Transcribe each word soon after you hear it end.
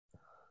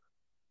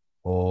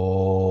Oh,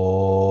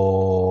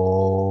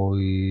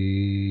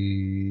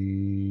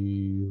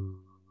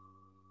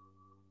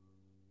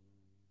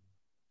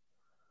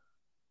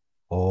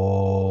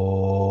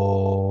 oh,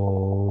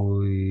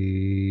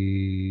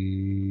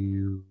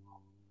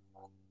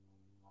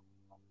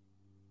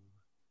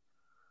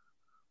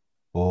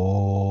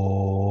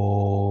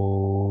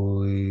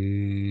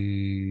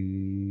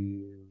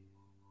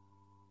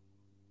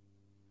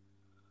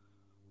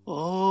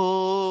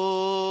 oh,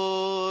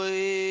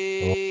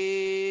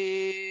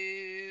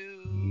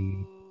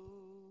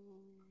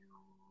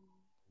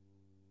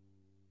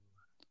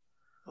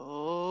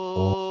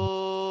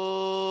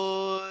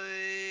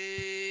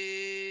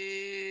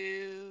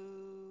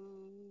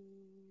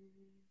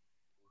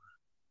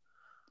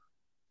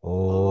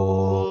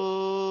 Oh,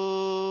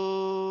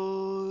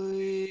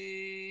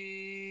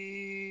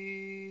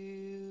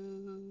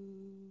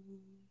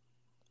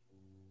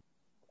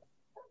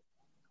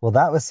 Well,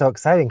 that was so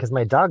exciting because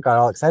my dog got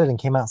all excited and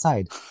came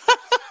outside.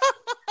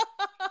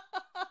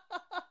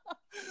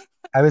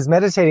 I was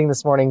meditating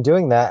this morning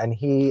doing that, and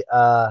he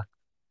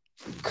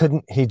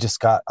couldn't. He just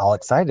got all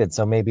excited.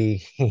 So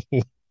maybe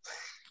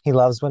he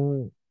loves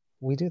when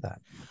we do that.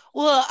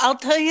 Well, I'll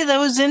tell you that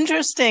was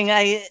interesting.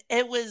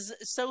 It was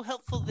so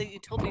helpful that you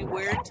told me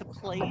where to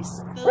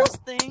place those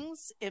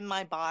things in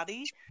my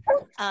body.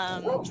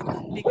 Um,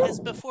 because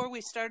before we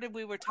started,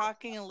 we were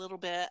talking a little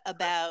bit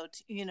about,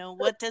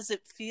 what does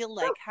it feel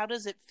like? How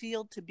does it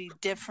feel to be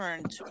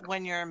different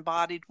when you're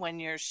embodied, when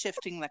you're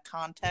shifting the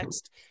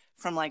context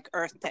from like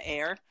earth to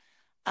air?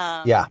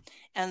 Yeah, Um,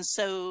 and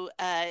so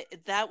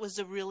that was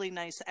a really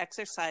nice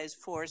exercise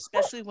for,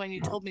 especially when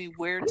you told me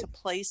where to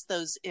place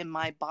those in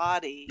my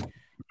body,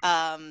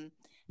 um,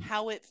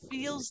 how it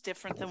feels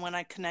different than when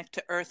I connect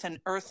to earth and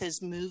earth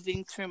is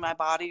moving through my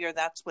body, or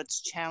that's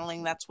what's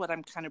channeling, that's what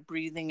I'm kind of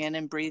breathing in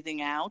and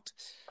breathing out.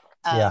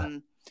 yeah.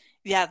 Um,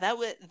 yeah, that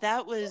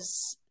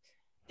was,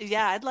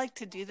 yeah, I'd like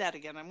to do that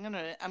again.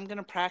 I'm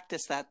gonna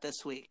practice that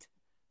this week.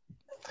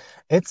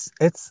 It's.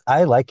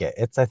 I like it.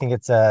 I think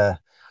it's a.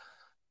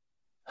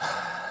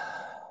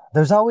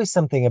 There's always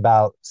something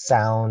about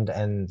sound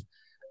and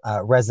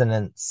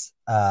resonance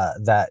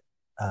that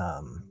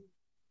um,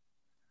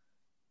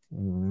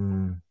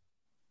 mm,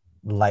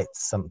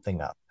 lights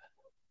something up,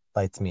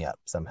 lights me up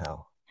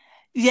somehow.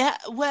 Yeah,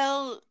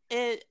 well,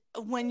 it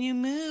when you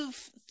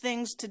move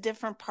things to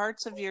different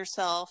parts of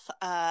yourself,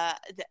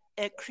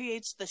 it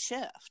creates the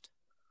shift.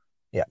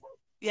 Yeah, for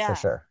Yeah.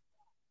 sure.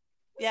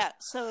 Yeah,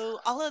 so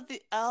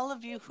all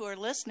of you who are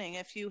listening,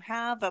 if you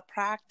have a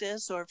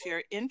practice or if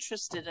you're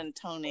interested in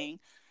toning,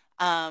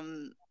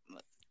 um,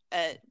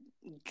 uh,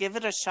 give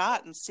it a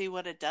shot and see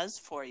what it does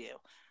for you.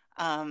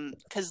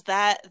 Because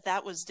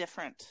that was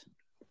different.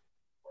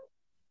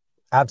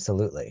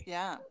 Absolutely.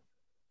 Yeah.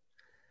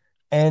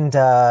 And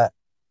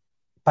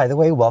by the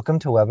way, welcome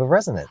to Web of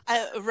Resonance.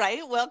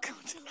 Right. Welcome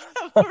to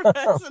Love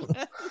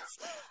Resonance.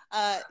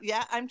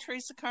 Yeah, I'm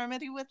Teresa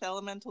Carmody with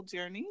Elemental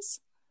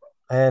Journeys.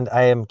 And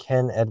I am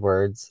Ken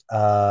Edwards,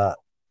 the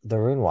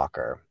Rune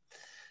Walker.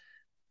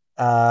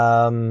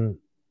 Um,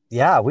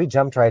 yeah, we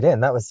jumped right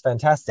in. That was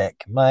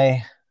fantastic.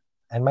 My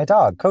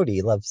dog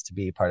Cody loves to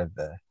be part of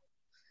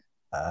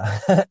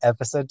the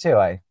episode too.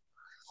 I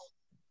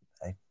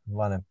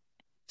want to.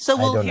 So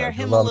I we'll don't know. hear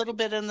Do a him a little. little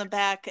bit in the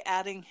back,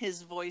 adding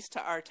his voice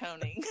to our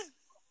toning.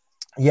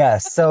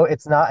 Yes. So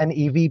it's not an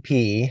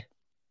EVP,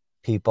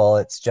 people.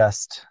 It's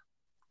just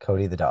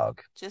Cody the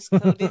dog. Just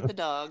Cody the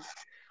dog.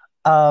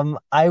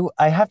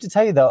 I have to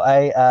tell you though,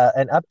 I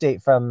an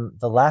update from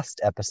the last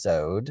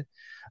episode.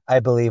 I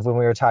believe when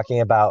we were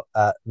talking about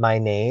my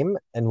name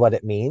and what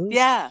it means.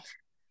 Yeah.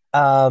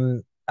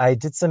 I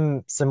did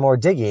some more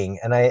digging,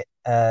 and I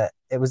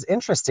it was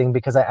interesting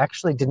because I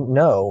actually didn't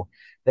know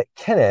that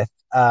Kenneth,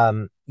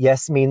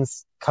 yes,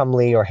 means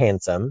comely or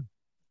handsome,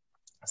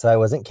 so I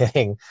wasn't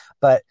kidding,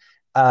 but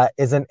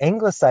is an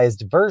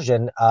anglicized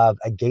version of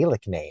a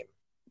Gaelic name.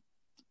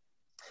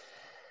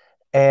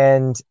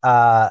 And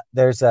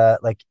there's a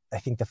like I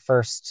think the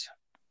first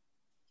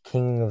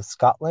king of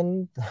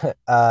Scotland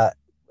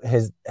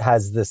his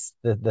has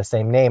the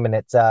same name, and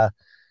it's I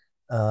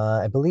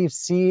believe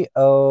Conneacht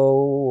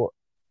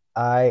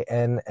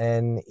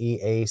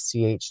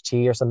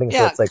or something. So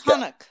Yeah. it's like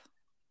Connacht.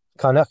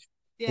 Connacht.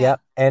 Yeah. Yeah.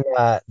 And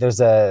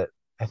there's I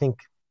think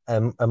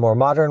a more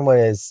modern one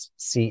is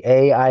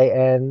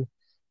Cain.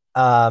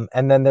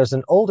 And then there's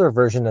an older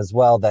version as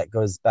well that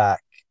goes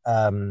back.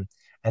 Um,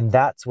 and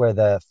that's where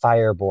the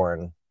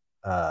fireborn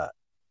uh,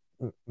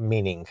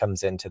 meaning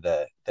comes into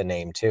the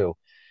name too.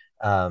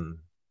 Um,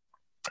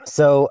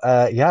 so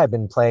yeah, I've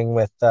been playing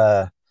with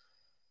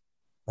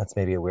that's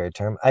maybe a weird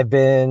term. I've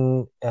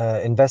been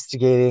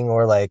investigating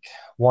or like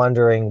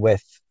wandering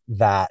with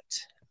that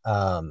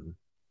um,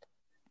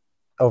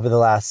 over the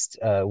last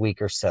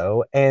week or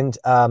so. And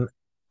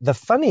the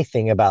funny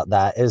thing about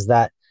that is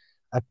that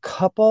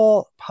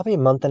probably a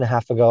month and a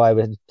half ago, I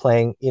was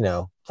playing,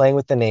 playing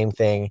with the name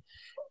thing.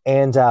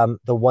 And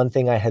the one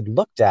thing I had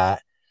looked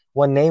at,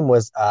 one name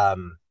was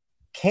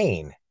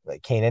Cain,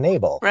 like Cain and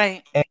Abel.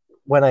 Right. And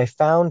when I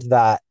found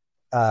that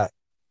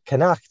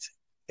Connacht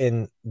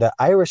in the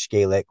Irish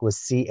Gaelic was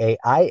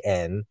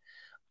Cain.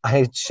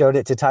 I showed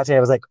it to Tati. I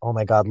was like, oh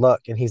my God,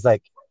 look. And he's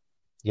like,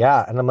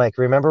 yeah. And I'm like,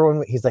 remember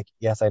when he's like,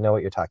 yes, I know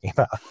what you're talking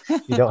about.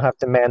 You don't have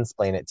to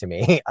mansplain it to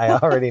me. I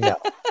already know.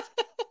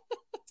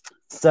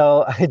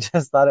 So I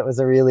just thought it was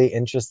a really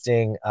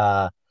interesting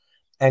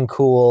and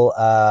cool,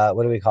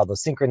 what do we call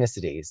those?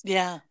 Synchronicities.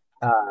 Yeah.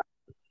 Uh,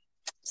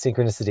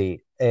 synchronicity.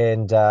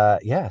 And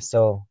yeah,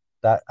 so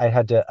that I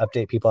had to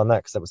update people on that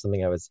because that was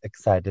something I was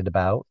excited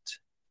about.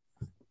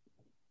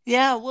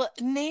 Yeah, well,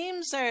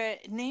 names are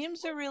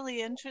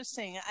really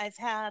interesting. I've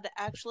had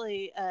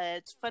actually,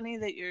 it's funny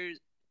that you're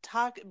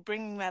talk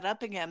bringing that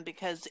up again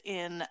because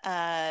in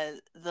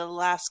the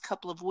last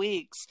couple of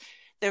weeks,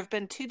 there have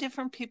been two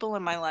different people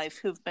in my life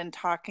who've been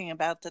talking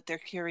about that they're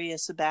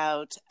curious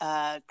about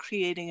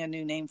creating a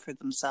new name for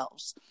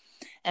themselves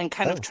and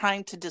kind of Oh,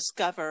 trying to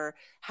discover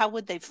how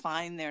would they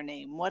find their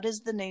name. What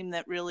is the name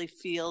that really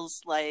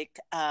feels like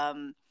uh,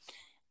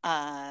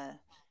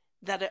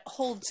 that it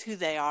holds who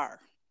they are?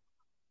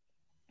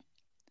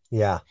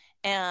 yeah.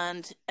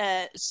 And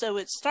so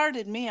it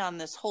started me on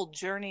this whole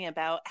journey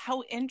about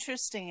how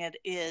interesting it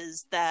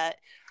is that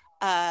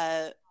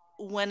uh,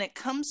 when it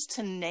comes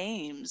to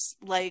names,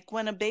 like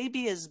when a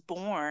baby is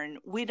born,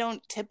 we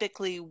don't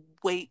typically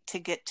wait to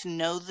get to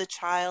know the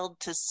child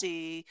to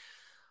see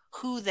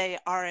who they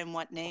are and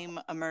what name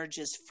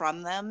emerges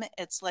from them.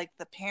 It's like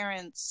the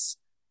parents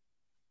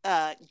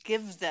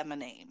give them a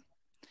name,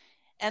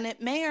 and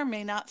it may or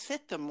may not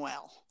fit them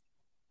well.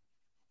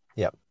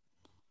 Yep.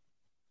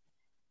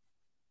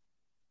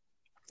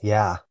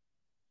 Yeah.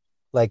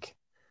 Like,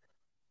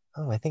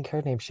 oh, I think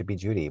her name should be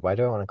Judy. Why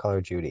do I want to call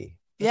her Judy?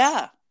 That's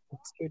Yeah,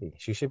 that's Judy.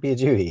 She should be a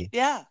Judy.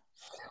 yeah.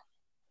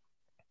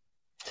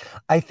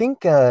 I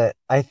think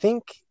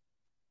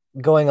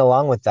going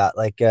along with that,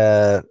 like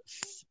filling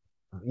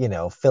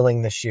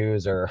the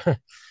shoes or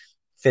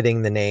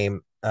fitting the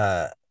name,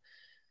 the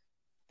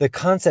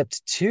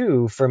concept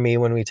too for me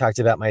when we talked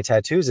about my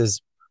tattoos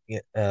is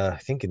I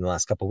think in the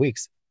last couple of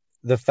weeks,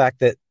 the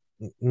fact that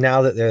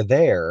now that they're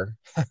there,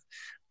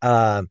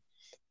 um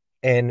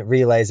and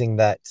realizing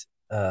that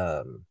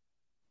um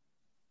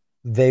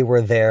they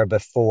were there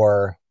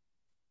before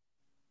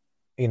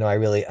I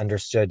really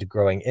understood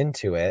growing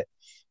into it,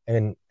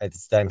 and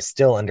I'm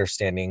still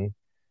understanding.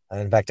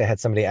 In fact, I had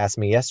somebody ask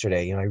me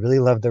yesterday, I really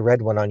love the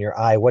red one on your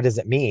eye. What does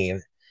it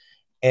mean?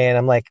 And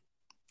I'm like,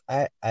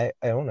 I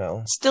don't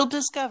know. Still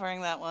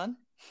discovering that one.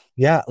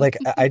 Yeah, like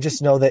I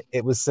just know that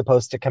it was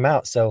supposed to come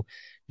out. So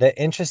the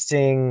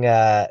interesting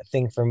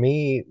thing for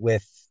me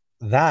with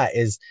that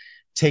is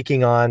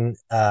taking on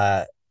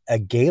a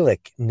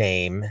Gaelic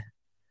name,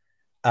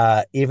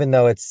 even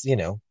though it's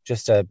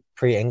just a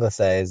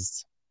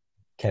pre-anglicized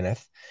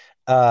Kenneth.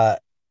 Uh,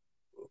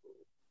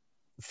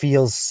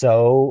 Feels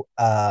so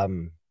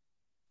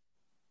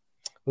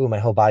ooh, my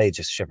whole body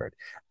just shivered.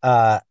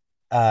 Yeah,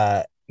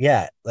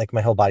 like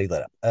my whole body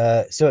lit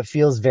up. So it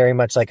feels very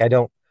much like I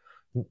don't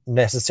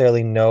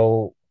necessarily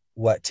know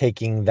what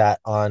taking that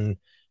on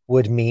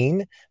would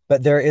mean,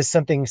 but there is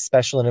something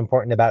special and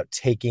important about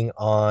taking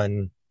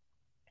on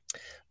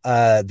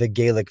the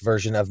Gaelic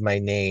version of my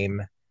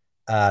name,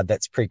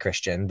 that's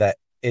pre-Christian, that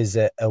is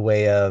a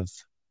way of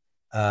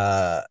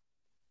uh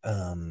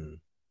um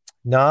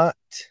not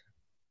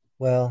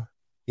well,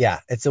 yeah,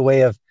 it's a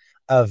way of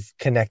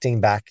connecting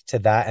back to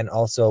that, and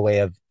also a way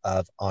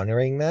of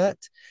honoring that,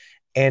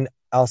 and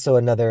also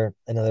another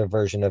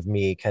version of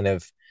me kind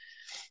of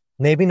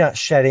maybe not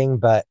shedding,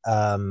 but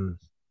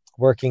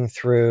working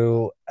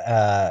through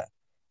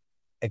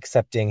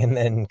accepting and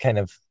then kind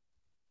of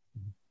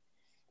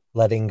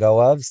letting go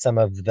of some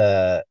of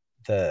the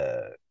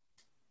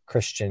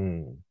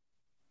Christian,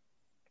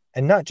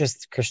 and not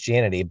just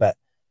Christianity, but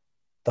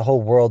the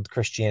whole world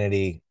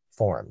Christianity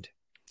formed.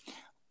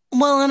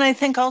 Well, and I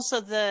think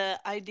also the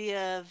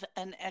idea of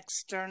an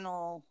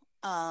external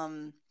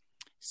um,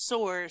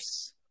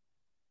 source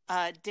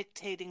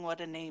dictating what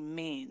a name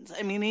means.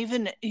 I mean,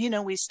 even,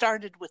 we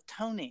started with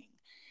toning.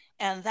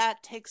 And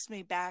that takes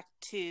me back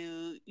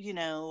to,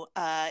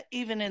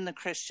 even in the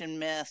Christian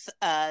myth,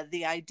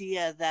 the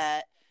idea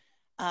that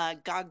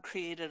God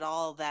created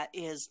all that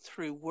is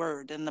through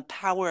word and the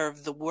power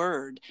of the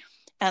word.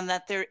 And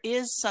that there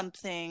is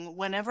something,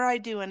 whenever I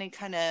do any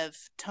kind of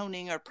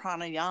toning or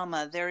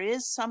pranayama, there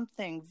is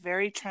something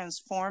very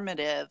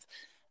transformative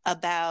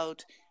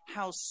about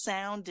how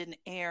sound and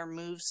air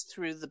moves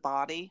through the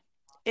body.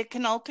 It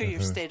can alter your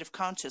Mm-hmm. state of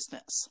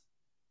consciousness.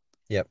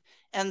 Yep.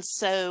 And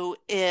so,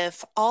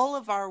 if all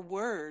of our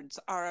words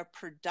are a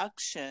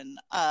production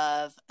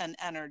of an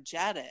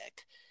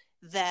energetic,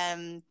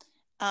 then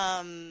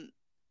um,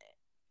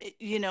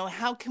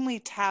 how can we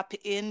tap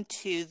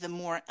into the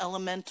more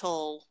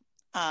elemental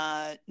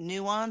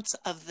nuance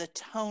of the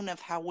tone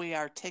of how we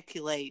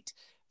articulate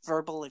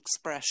verbal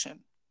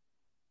expression?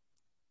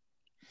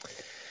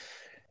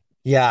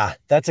 Yeah,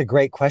 that's a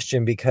great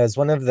question because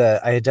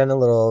I had done a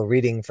little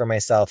reading for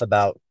myself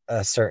about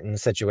a certain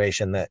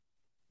situation that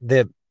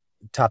the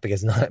topic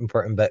is not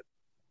important, but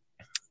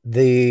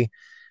the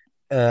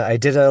I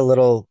did a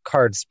little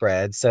card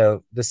spread.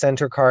 So the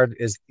center card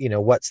is,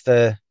 what's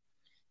the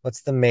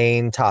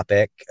main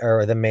topic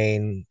or the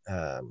main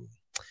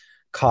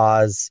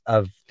cause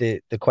of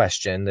the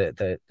question,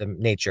 the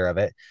nature of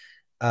it.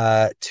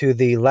 To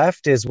the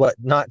left is what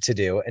not to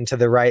do, and to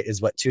the right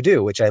is what to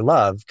do, which I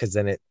love because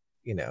then it,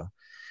 you know,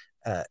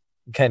 uh,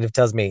 kind of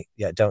tells me,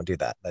 yeah, don't do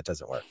that. That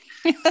doesn't work.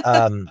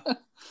 Um,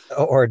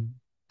 or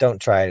don't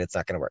try it. It's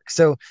not going to work.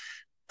 So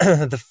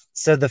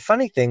the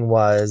funny thing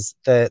was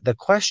the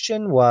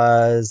question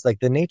was like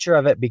the nature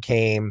of it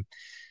became,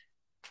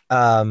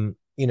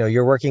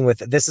 you're working with,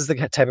 this is the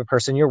type of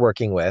person you're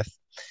working with.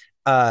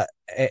 Uh,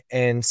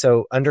 and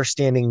so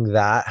understanding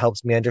that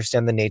helps me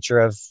understand the nature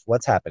of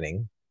what's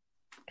happening.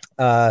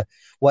 Uh,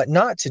 what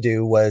not to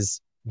do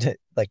was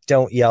like,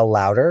 don't yell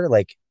louder.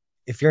 Like,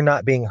 if you're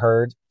not being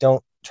heard,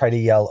 don't try to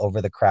yell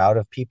over the crowd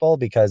of people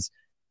because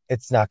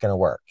it's not going to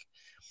work.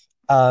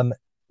 Um,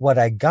 what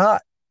I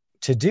got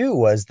to do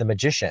was the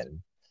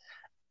magician.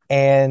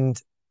 And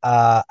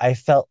I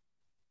felt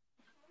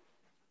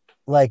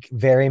like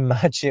very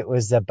much it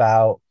was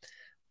about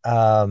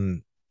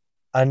um,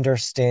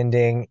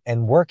 understanding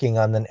and working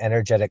on an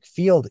energetic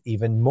field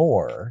even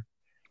more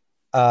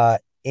uh,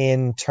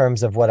 in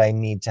terms of what I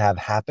need to have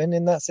happen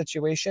in that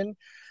situation.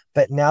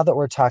 But now that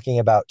we're talking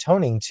about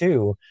toning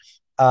too,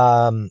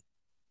 um,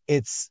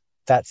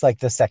 that's like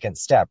the second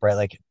step, right?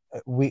 Like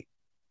we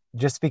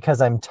just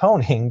because I'm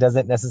toning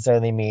doesn't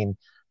necessarily mean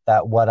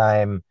that what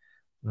I'm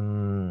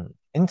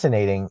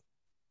intonating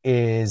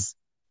is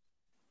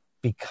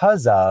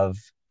because of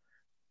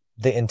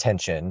the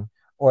intention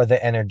or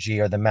the energy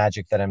or the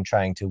magic that I'm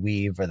trying to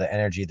weave or the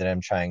energy that I'm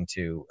trying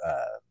to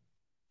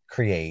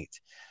create.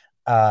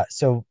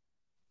 So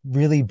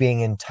really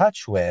being in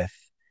touch with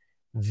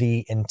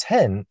the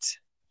intent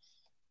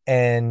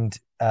and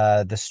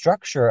the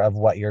structure of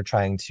what you're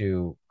trying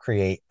to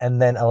create,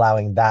 and then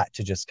allowing that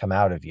to just come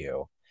out of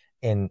you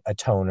in a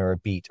tone or a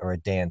beat or a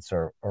dance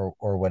or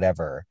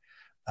whatever,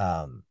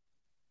 um,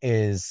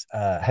 is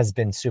has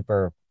been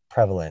super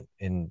prevalent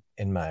in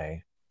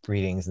my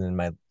readings and in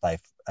my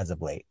life as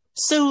of late.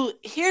 So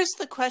here's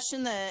the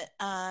question that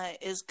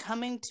is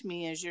coming to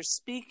me as you're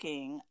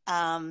speaking.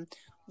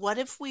 What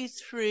if we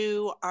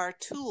threw our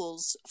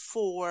tools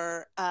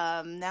for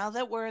now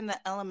that we're in the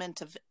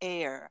element of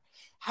air?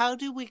 How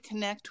do we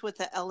connect with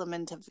the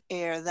element of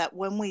air that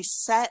when we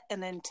set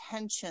an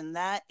intention,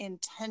 that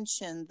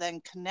intention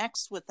then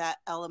connects with that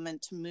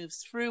element to move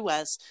through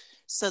us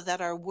so that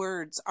our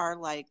words are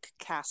like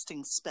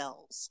casting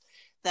spells?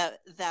 That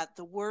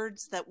the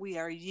words that we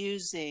are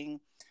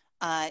using,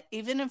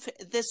 even if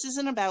this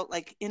isn't about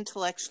like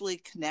intellectually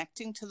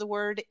connecting to the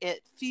word,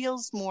 it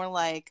feels more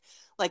like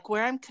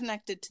where I'm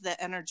connected to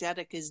the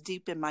energetic is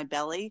deep in my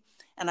belly,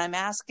 and I'm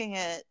asking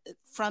it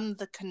from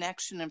the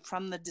connection and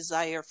from the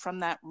desire from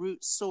that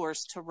root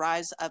source to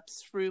rise up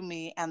through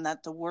me, and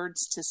that the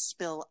words to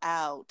spill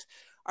out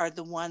are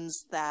the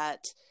ones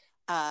that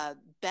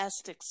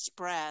best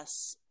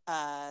express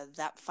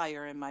that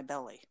fire in my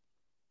belly.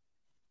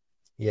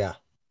 Yeah.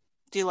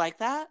 Do you like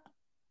that?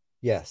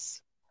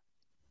 Yes.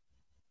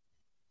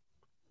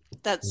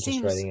 That I'm just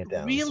seems writing it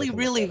down so I really, can look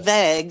really at it.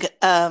 vague,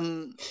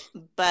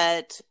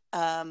 but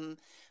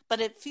but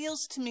it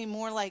feels to me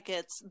more like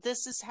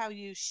this is how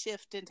you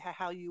shift into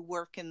how you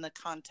work in the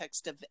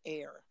context of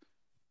air.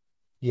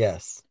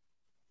 Yes.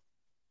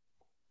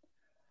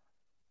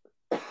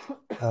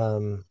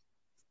 Um,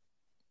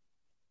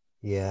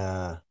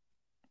 yeah.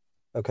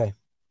 Okay.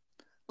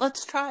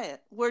 Let's try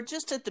it. We're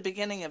just at the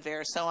beginning of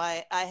air, so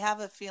I have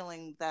a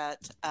feeling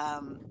that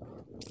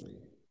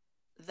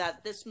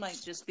that this might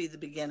just be the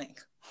beginning.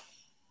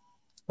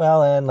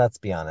 Well, and let's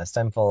be honest,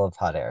 I'm full of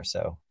hot air,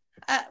 so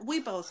We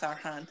both are,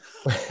 hon.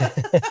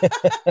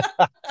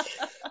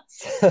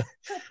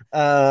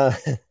 uh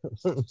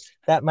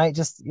that might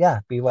just, yeah,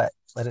 be what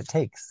it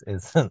takes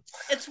is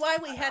It's why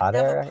we had hot to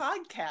have a air. Right?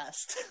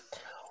 podcast.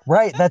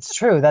 Right, that's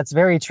true. That's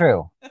very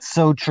true.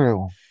 So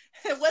true.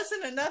 It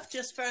wasn't enough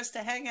just for us to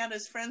hang out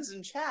as friends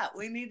and chat.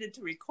 We needed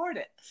to record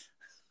it.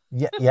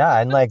 Yeah, yeah,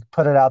 and like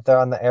put it out there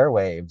on the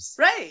airwaves.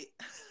 Right.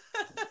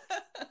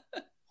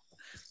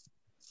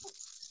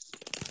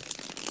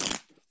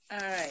 All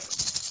right.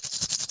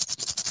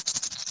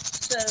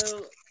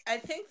 So I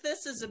think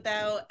this is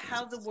about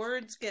how the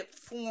words get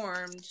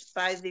formed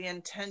by the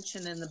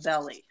intention in the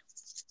belly.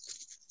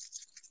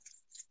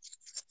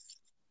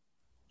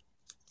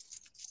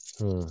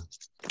 Hmm.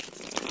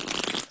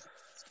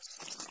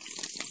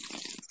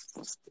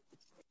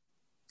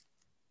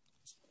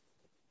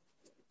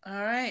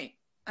 All right.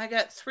 I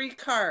got 3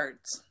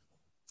 cards.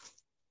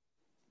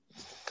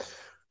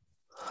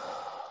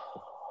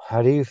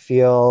 How do you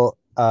feel?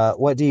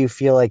 What do you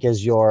feel like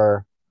is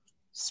your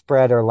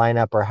spread or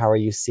lineup, or how are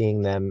you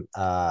seeing them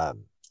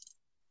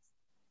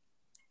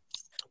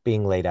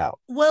being laid out?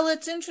 Well,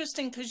 it's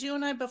interesting because you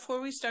and I,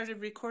 before we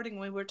started recording,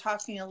 we were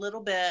talking a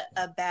little bit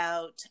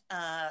about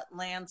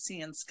land,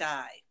 sea, and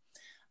sky.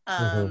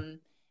 Mm-hmm. Um,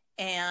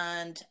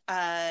 And,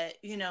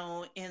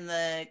 in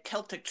the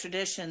Celtic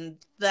tradition,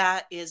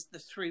 that is the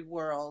three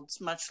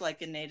worlds, much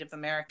like in Native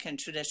American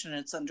tradition,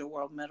 it's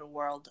underworld, middle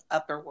world,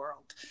 upper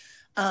world.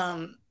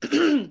 And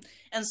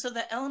so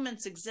the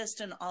elements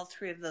exist in all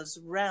three of those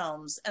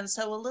realms. And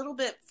so a little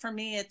bit for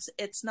me,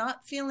 it's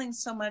not feeling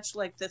so much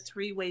like the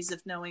three ways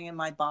of knowing in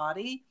my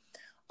body,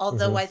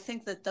 although I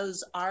think that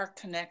those are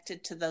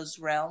connected to those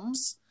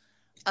realms.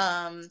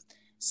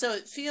 So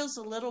it feels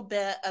a little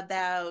bit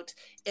about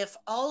if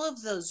all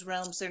of those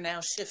realms are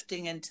now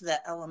shifting into the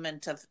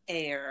element of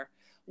air,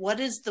 what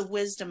is the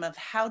wisdom of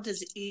how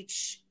does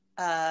each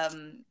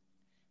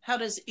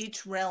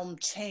realm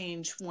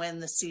change when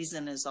the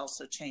season is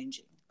also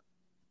changing?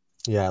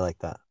 Yeah, I like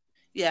that.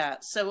 Yeah,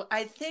 so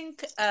I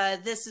think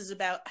this is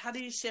about how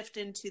do you shift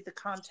into the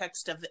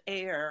context of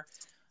air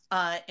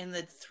in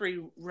the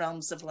three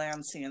realms of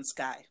land, sea, and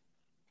sky.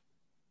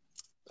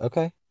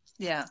 Okay.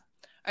 Yeah.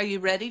 Are you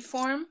ready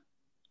for him?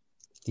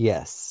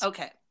 Yes.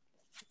 Okay.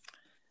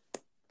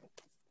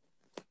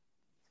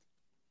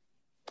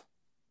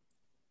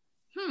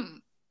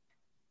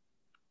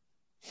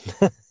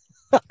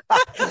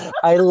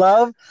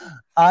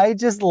 I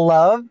just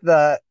love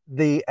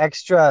the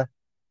extra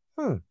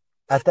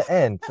at the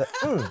end,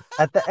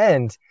 at the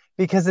end,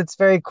 because it's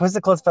very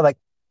quizzical. It's for like,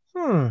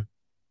 well,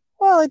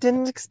 I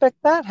didn't expect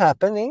that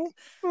happening.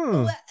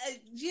 Well,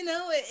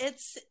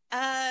 it's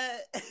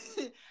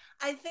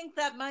I think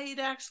that might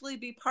actually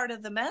be part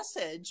of the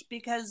message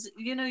because,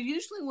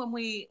 usually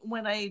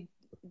when I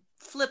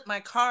flip my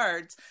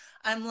cards,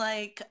 I'm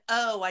like,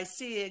 oh, I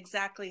see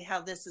exactly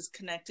how this is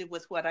connected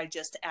with what I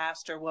just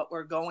asked or what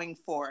we're going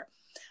for.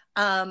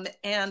 And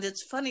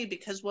it's funny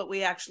because what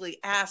we actually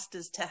asked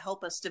is to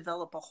help us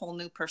develop a whole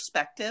new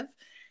perspective.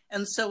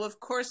 And so, of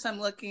course, I'm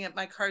looking at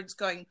my cards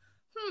going,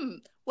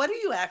 what are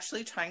you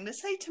actually trying to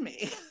say to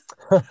me?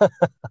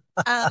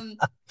 um,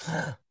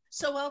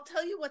 so I'll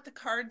tell you what the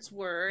cards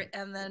were,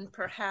 and then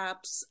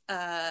perhaps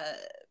that,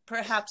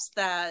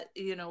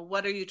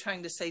 what are you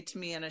trying to say to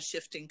me in a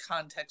shifting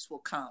context will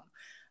come.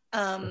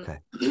 Okay.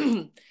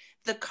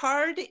 The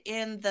card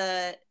in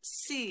the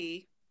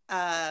sea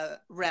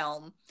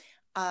realm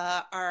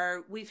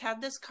we've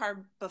had this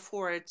card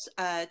before. It's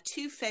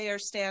two fae are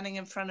standing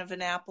in front of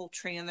an apple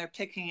tree and they're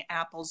picking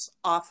apples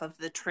off of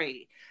the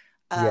tree.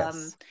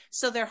 Yes.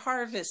 So they're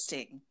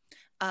harvesting.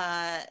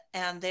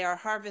 And they are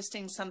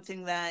harvesting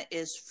something that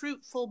is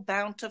fruitful,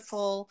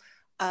 bountiful,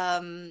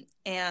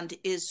 and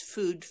is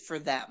food for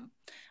them.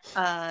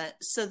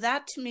 So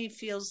that to me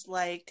feels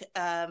like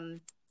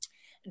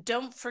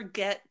don't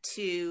forget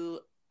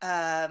to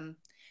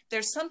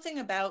there's something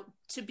about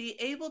to be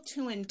able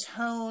to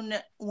intone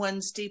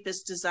one's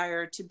deepest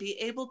desire, to be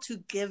able to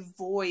give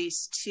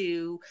voice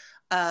to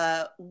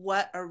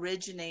what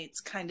originates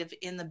kind of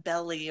in the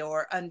belly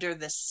or under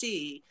the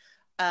sea.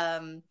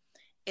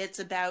 It's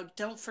about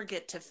don't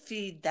forget to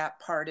feed that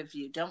part of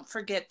you. Don't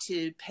forget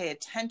to pay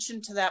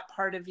attention to that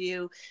part of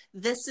you.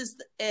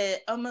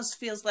 It almost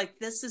feels like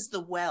this is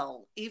the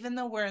well. Even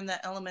though we're in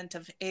the element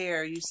of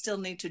air, you still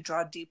need to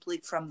draw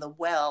deeply from the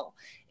well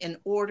in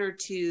order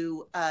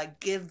to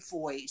give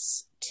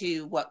voice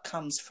to what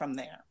comes from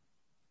there.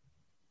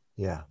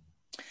 Yeah.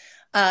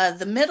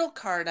 The middle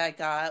card I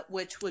got,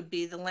 which would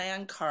be the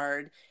land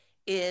card,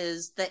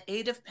 is the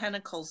Eight of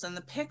Pentacles. And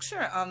the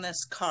picture on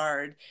this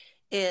card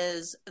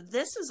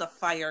this is a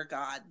fire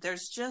god.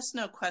 There's just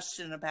no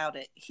question about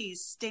it.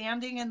 He's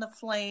standing in the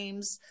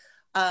flames.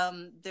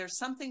 There's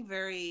something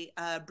very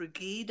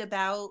Brigitte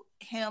about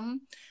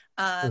him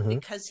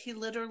because he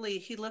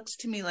looks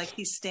to me like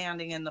he's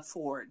standing in the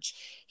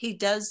forge. He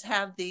does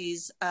have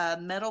these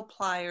metal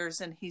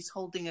pliers and he's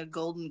holding a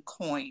golden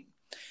coin.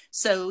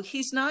 So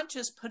he's not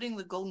just putting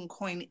the golden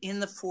coin in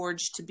the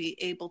forge to be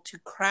able to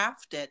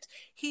craft it.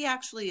 He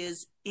actually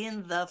is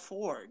in the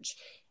forge.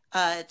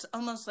 It's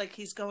almost like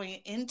he's going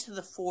into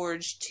the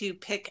forge to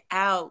pick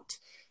out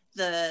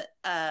the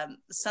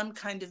some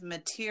kind of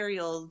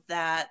material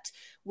that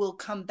will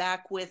come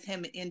back with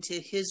him into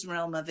his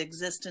realm of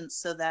existence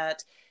so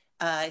that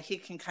he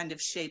can kind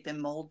of shape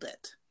and mold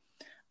it.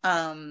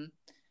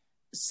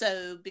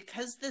 So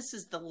because this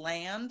is the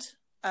land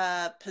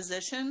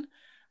position,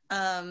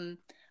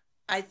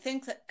 I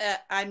think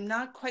that I'm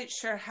not quite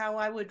sure how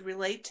I would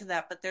relate to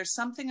that, but there's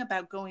something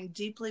about going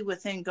deeply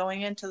within,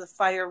 going into the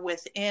fire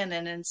within,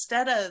 and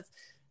instead of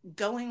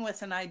going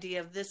with an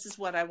idea of this is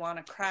what I want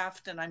to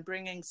craft and I'm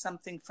bringing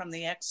something from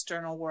the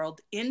external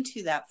world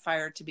into that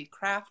fire to be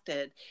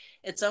crafted,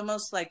 it's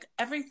almost like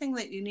everything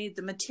that you need,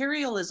 the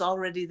material is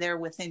already there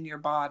within your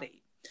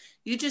body.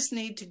 You just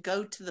need to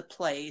go to the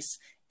place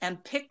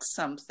and pick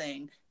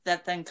something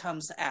that then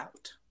comes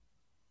out.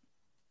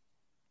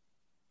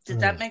 Did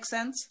that make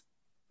sense?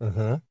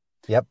 Mm-hmm.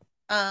 Yep.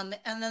 And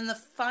then the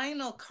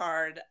final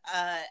card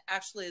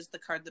actually is the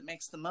card that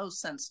makes the most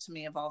sense to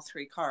me of all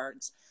three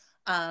cards.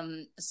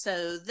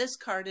 So this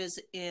card is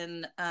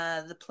in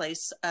the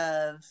place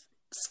of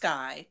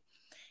sky.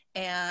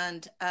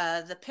 And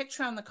the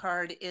picture on the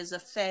card is a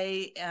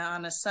fae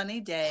on a sunny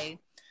day.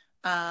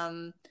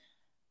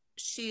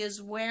 she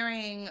is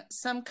wearing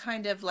some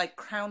kind of like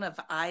crown of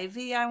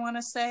ivy, I want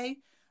to say.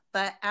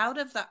 But out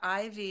of the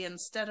ivy,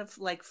 instead of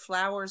like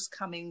flowers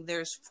coming,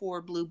 there's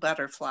four blue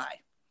butterfly.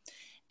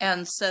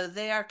 And so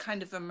they are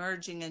kind of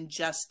emerging and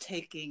just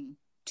taking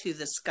to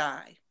the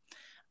sky.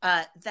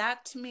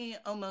 That to me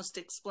almost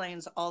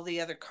explains all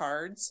the other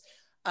cards,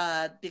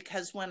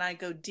 because when I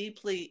go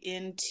deeply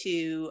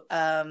into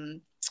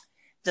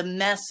the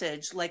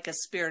message, like a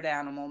spirit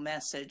animal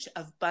message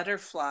of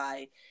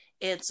butterfly,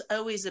 it's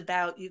always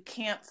about you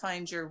can't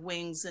find your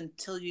wings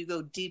until you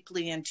go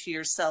deeply into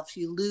yourself.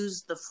 You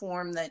lose the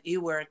form that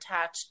you were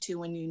attached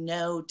to and you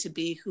know to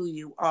be who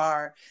you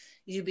are.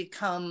 You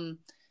become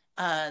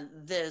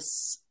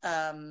this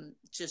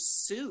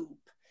just soup,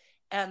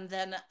 and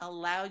then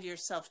allow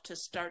yourself to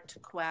start to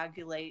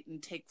coagulate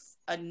and take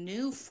a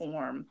new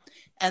form.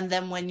 And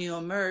then when you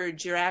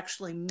emerge, you're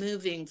actually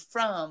moving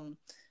from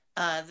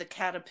the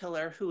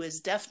caterpillar, who is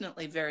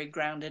definitely very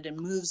grounded and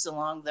moves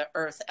along the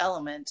earth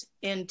element,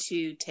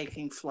 into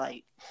taking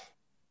flight.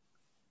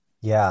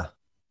 Yeah.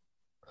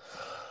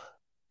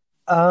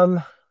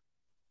 Um,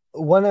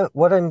 one of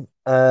what I'm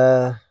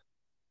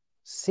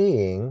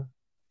seeing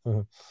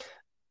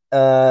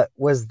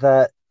was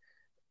that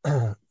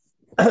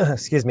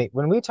excuse me,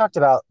 when we talked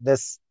about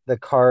this, the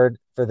card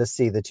for the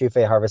sea, the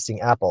Tufei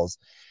harvesting apples,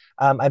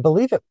 I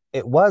believe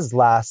it was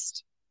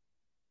last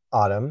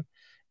autumn,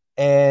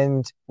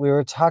 and we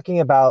were talking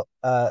about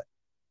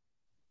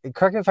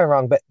correct me if I'm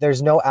wrong, but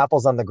there's no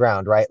apples on the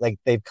ground, right? Like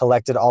they've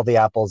collected all the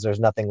apples, there's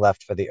nothing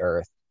left for the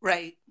earth,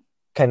 Right.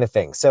 kind of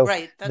thing. So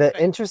Right. That's the right.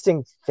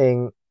 interesting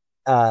thing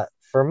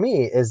for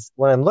me is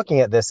when I'm looking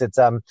at this, it's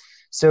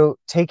so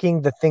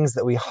taking the things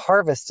that we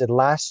harvested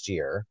last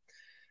year,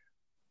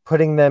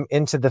 putting them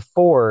into the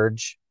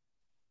forge,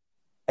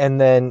 and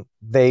then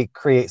they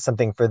create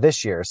something for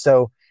this year.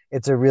 So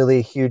it's a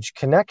really huge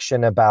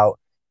connection about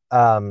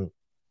um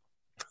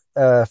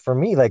for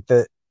me, like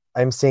the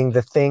I'm seeing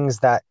the things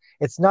that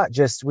it's not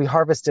just we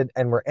harvested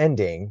and we're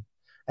ending,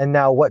 and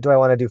now what do I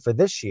want to do for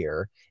this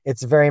year?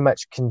 It's very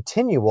much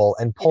continual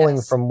and pulling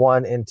Yes. from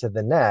one into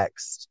the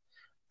next,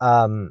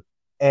 um,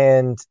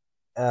 and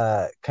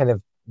kind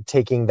of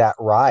taking that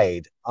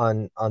ride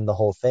on the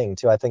whole thing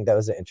too. I think that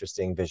was an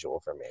interesting visual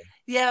for me.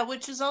 Yeah,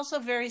 which is also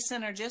very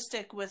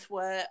synergistic with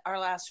what our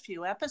last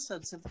few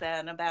episodes have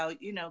been about,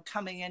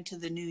 coming into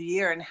the new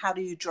year and how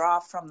do you draw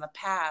from the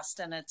past.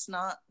 And it's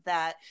not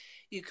that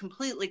you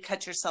completely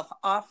cut yourself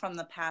off from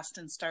the past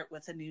and start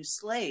with a new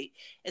slate.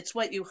 It's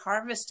what you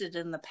harvested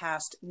in the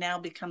past now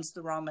becomes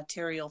the raw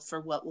material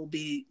for what will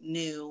be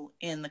new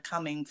in the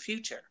coming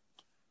future.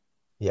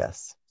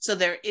 Yes. So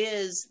there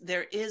is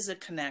a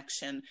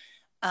connection,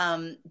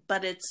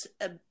 but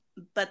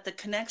but the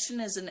connection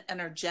is an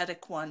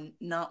energetic one,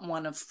 not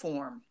one of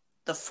form.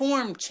 The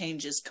form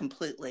changes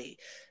completely.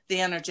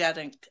 The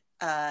energetic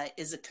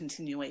is a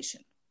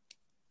continuation.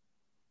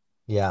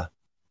 Yeah.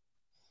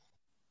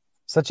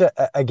 Such a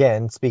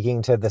again,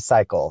 speaking to the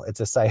cycle, it's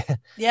a cycle.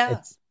 Yeah,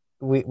 It's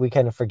we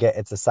kind of forget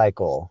it's a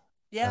cycle.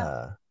 yeah,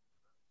 uh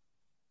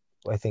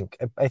I think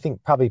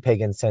probably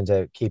pagans tend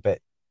to keep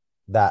it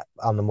that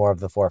on the more of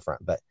the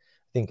forefront, but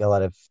I think a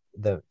lot of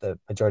the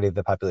majority of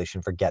the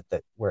population forget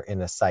that we're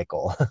in a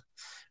cycle.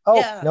 Oh,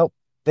 yeah. nope.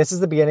 This is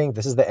the beginning,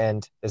 this is the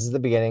end, this is the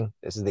beginning,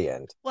 this is the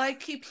end. Well, I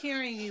keep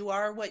hearing you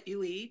are what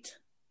you eat.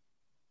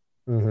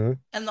 Mm-hmm.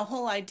 And the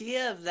whole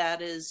idea of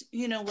that is,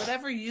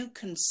 whatever you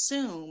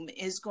consume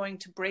is going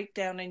to break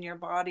down in your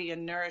body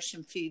and nourish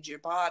and feed your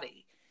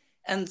body.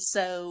 And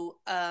so,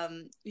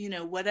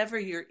 whatever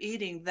you're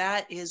eating,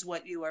 that is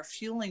what you are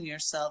fueling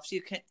yourself.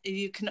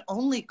 You can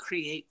only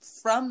create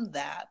from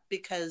that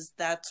because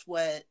that's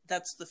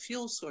the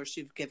fuel source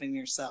you've given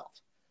yourself.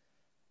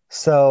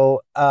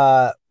 So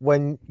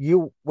when we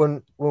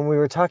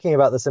were talking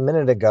about this a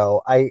minute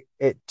ago, I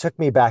it took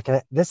me back,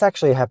 and this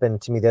actually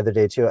happened to me the other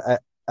day too.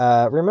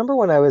 Remember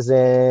when I was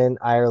in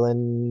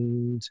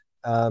Ireland,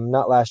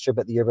 not last year,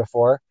 but the year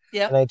before, and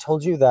Yep. I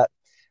told you that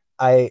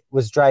I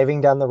was driving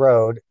down the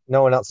road,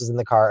 no one else is in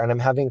the car, and I'm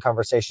having a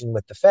conversation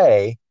with the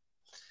Fae.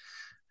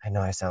 I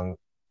know I sound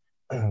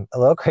a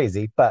little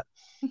crazy, but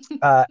and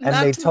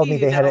Not they to told me, me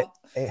you they had it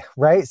don't.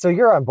 right. So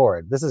you're on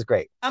board. This is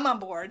great. I'm on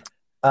board.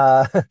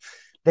 Uh,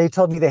 they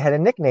told me they had a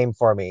nickname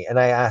for me, and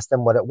I asked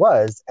them what it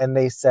was, and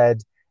they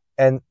said,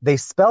 and they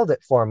spelled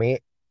it for me.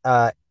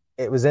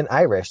 It was in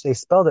Irish. They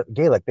spelled it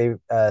Gaelic. They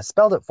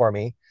spelled it for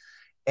me,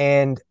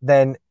 and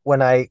then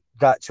when I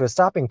got to a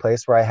stopping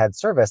place where I had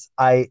service,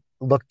 I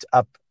looked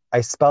up.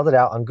 I spelled it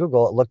out on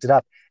Google, looked it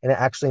up, and it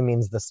actually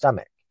means the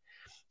stomach.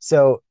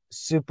 So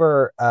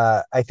super.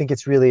 I think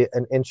it's really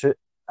an interest.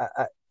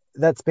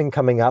 That's been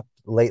coming up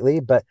lately,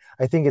 but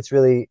I think it's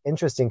really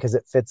interesting because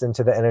it fits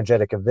into the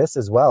energetic of this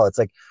as well. It's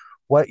like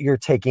what you're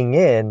taking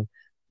in,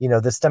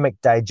 the stomach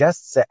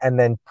digests it and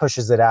then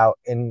pushes it out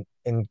in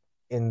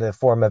the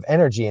form of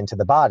energy into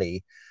the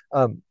body.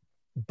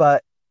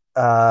 But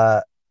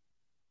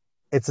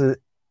it's a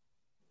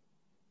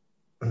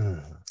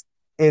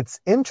it's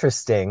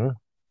interesting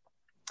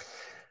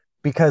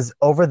because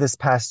over this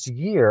past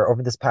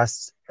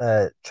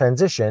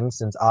transition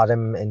since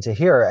autumn into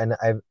here,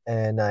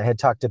 and I had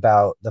talked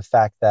about the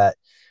fact that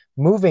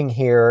moving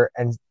here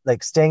and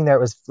like staying there, it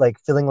was like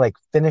feeling like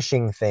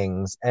finishing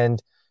things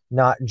and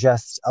not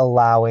just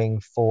allowing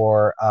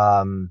for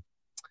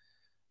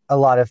a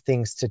lot of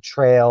things to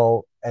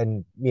trail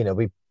and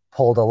be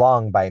pulled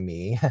along by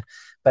me,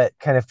 but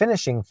kind of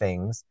finishing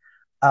things.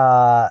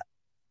 Uh,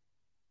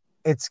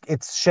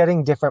 it's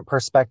shedding different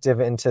perspective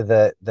into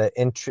the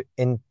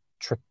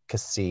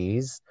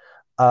intricacies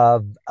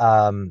of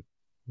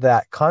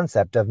that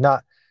concept of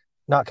not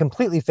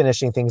completely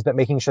finishing things, but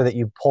making sure that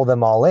you pull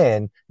them all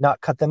in, not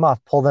cut them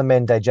off, pull them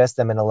in, digest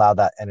them, and allow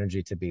that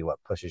energy to be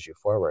what pushes you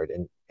forward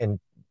and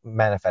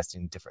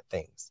manifesting different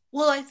things.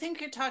 Well, I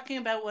think you're talking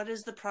about what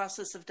is the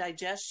process of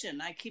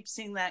digestion. I keep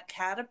seeing that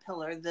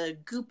caterpillar, the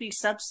goopy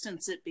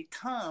substance it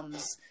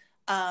becomes,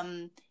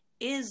 um,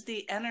 is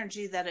the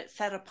energy that it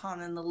fed upon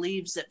and the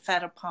leaves it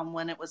fed upon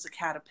when it was a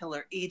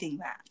caterpillar eating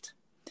that.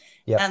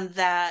 Yep. And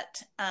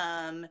that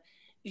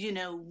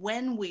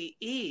when we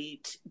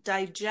eat,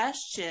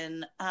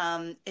 digestion,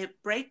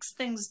 it breaks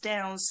things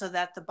down so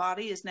that the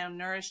body is now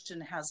nourished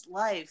and has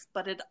life,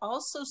 but it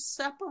also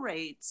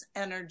separates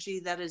energy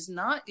that is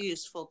not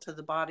useful to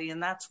the body,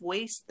 and that's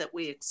waste that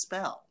we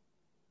expel.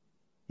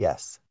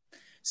 Yes.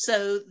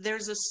 So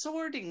there's a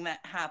sorting that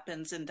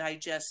happens in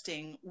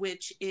digesting,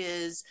 which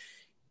is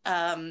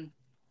um,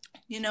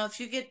 if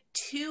you get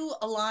too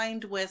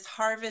aligned with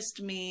harvest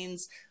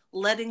means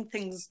letting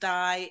things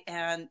die,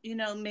 and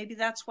maybe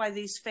that's why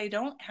these fae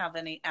don't have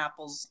any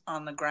apples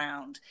on the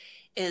ground,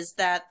 is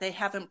that they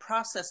haven't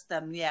processed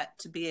them yet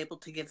to be able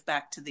to give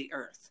back to the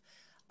earth.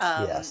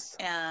 Yes.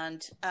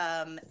 And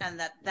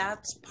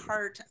that's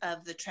part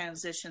of the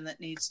transition that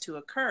needs to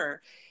occur,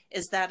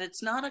 is that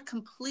it's not a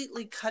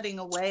completely cutting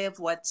away of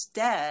what's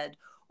dead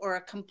or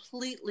a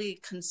completely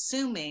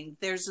consuming.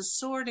 There's a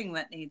sorting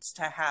that needs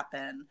to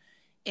happen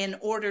in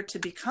order to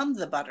become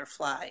the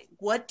butterfly.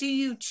 What do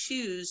you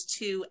choose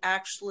to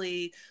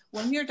actually,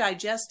 when you're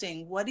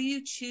digesting, what do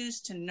you choose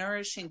to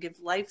nourish and give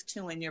life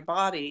to in your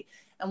body?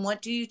 And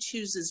what do you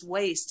choose as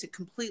waste to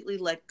completely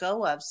let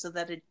go of so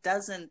that it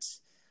doesn't,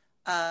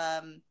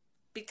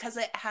 because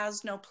it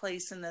has no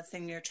place in the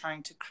thing you're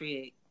trying to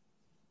create?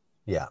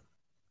 Yeah.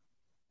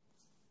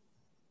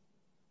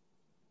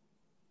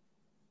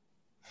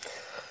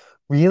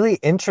 Really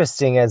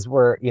interesting as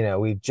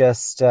we've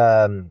just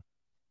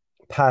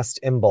past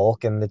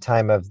Imbolc and the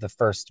time of the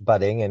first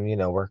budding, and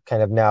we're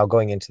kind of now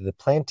going into the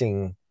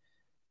planting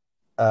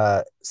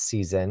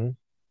season,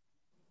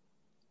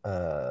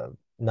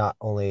 not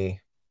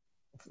only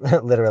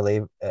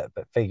literally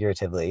but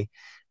figuratively,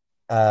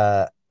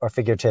 or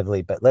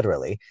figuratively but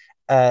literally,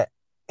 uh,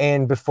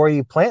 and before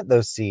you plant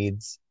those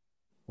seeds,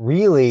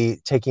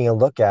 really taking a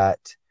look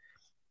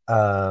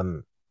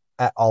um,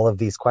 at all of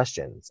these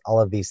questions, all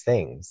of these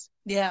things.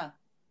 Yeah.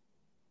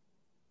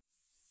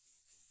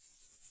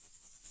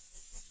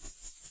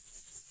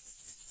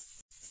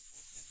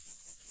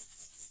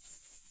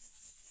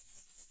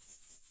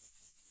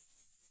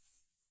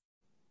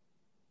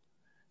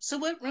 So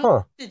what room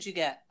Huh. did you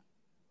get?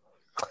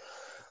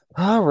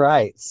 All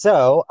right.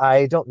 So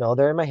I don't know.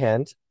 They're in my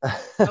hand.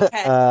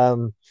 Okay.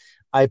 um,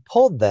 I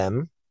pulled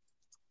them,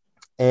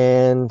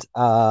 and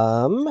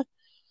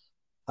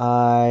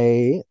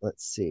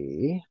let's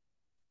see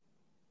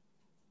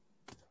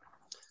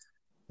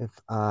if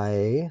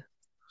I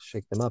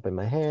shake them up in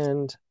my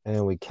hand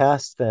and we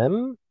cast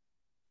them.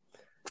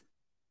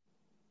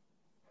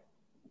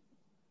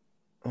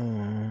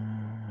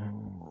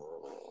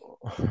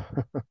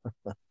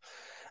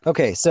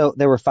 Okay, so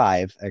there were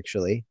five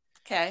actually.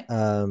 Okay.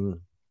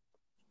 Um,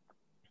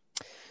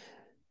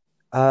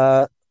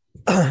 uh,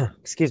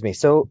 excuse me.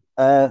 So,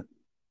 the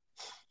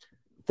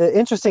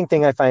interesting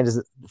thing I find is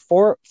that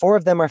four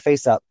of them are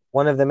face up.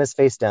 One of them is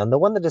face down. The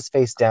one that is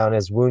face down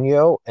is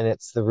Wunyo, and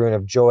it's the rune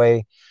of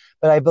joy.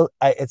 But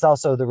it's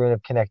also the rune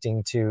of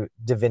connecting to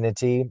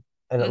divinity,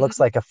 and it looks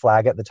Mm-hmm. like a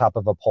flag at the top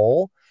of a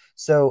pole.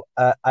 So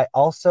I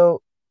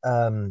also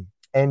and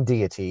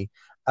deity,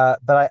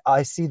 but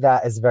I see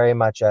that as very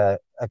much a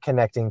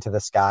connecting to the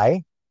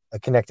sky, a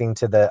connecting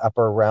to the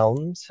upper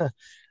realms.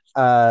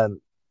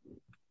 um,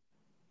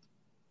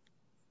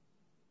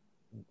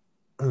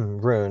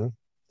 Rune.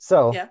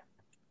 So Yeah.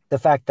 the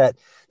fact that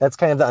that's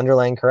kind of the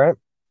underlying current.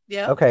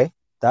 Yeah. Okay,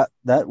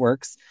 that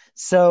works.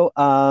 So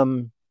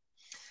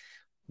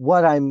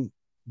what I'm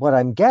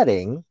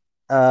getting,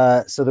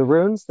 so the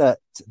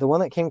one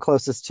that came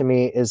closest to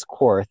me is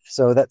Quarth.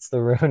 So that's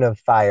the rune of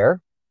fire.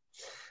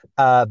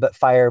 But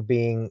fire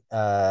being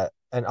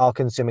an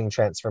all-consuming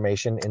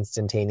transformation,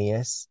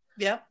 instantaneous.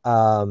 Yeah.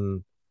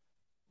 Um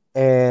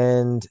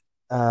and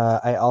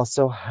I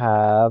also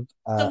have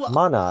So a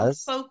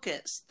manas.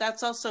 focus,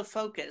 that's also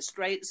focused,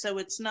 right? So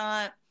it's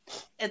not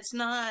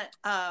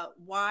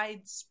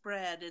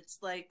widespread. It's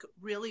like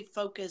really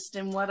focused,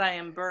 and what I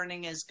am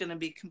burning is going to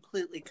be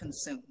completely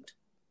consumed.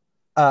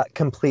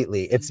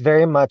 Completely. It's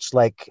very much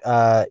like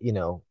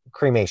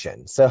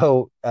cremation.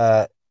 So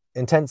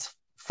intense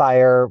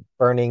fire,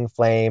 burning,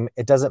 flame.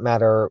 It doesn't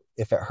matter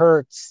if it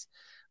hurts.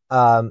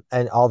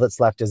 And all that's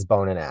left is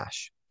bone and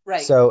ash.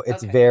 Right. So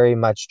it's Okay. very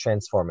much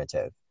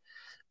transformative.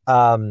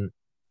 Um,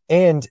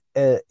 and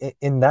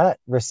in that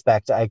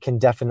respect, I can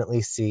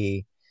definitely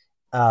see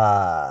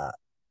uh,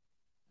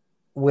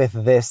 with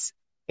this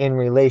in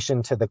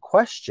relation to the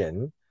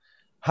question,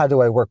 how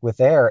do I work with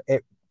air?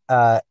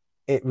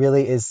 It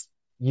really is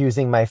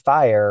using my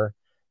fire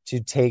to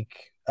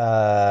take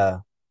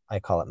I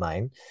call it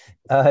mine,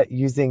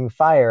 using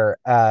fire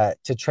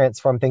to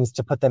transform things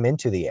to put them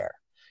into the air.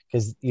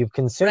 Because you've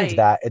consumed Right.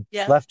 that, it's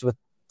Yeah. left with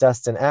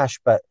dust and ash,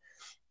 but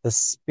the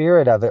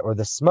spirit of it or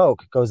the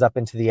smoke goes up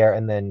into the air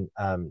and then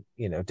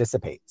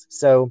dissipates.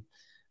 So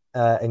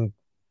and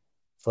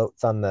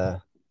floats on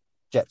the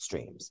jet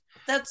streams.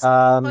 That's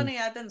Um, funny.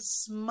 I've been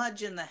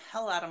smudging the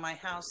hell out of my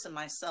house and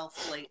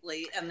myself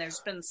lately, and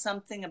there's been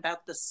something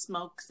about the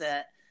smoke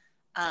that,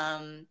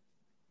 um,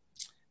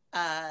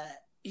 uh,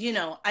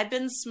 I've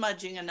been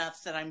smudging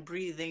enough that I'm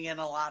breathing in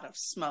a lot of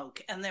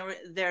smoke, and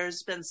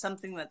there's been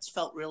something that's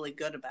felt really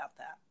good about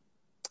that.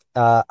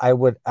 I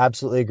would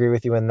absolutely agree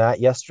with you in that.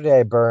 Yesterday,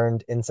 I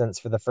burned incense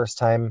for the first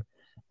time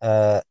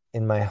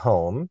in my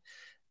home,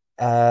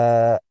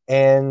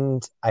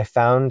 and I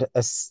found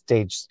a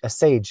sage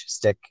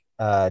stick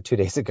 2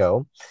 days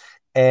ago.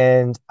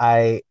 And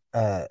when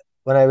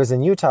I was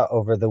in Utah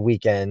over the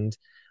weekend,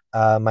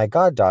 my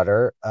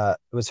goddaughter, it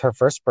was her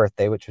first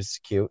birthday, which was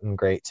cute and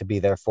great to be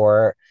there for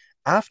her.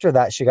 After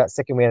that, she got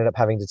sick, and we ended up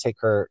having to take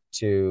her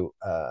to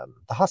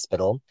the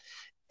hospital.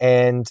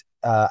 And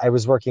I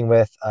was working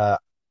with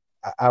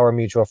our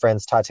mutual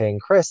friends Tate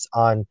and Chris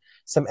on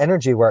some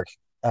energy work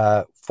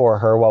for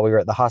her while we were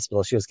at the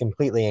hospital. She was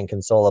completely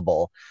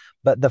inconsolable.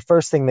 But the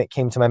first thing that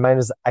came to my mind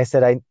was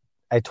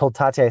I told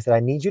Tate, I said, I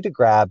need you to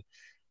grab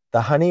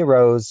the honey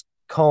rose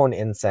cone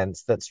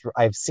incense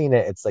I've seen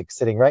it. It's like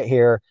sitting right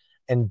here,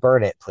 and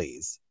burn it,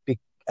 please.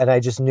 And I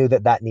just knew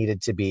that that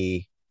needed to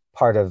be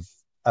part of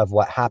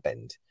what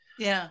happened.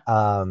 Yeah.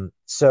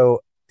 So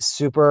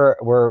super,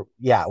 we're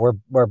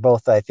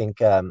both, I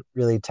think,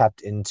 really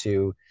tapped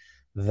into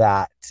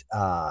that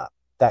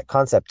that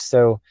concept.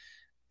 So,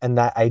 and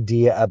that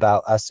idea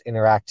about us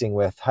interacting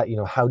with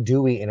how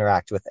do we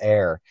interact with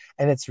air,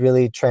 and it's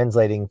really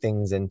translating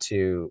things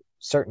into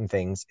certain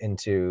things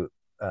into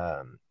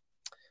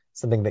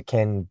something that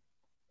can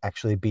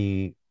actually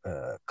be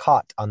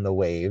caught on the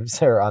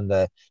waves or on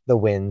the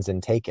winds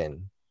and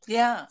taken,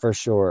 Yeah. for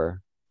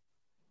sure.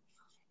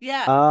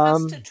 Yeah, it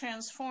has to um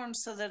transform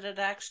so that it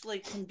actually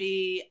can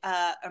be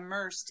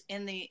immersed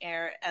in the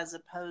air as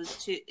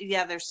opposed to,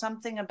 yeah, there's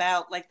something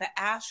about like the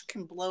ash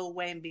can blow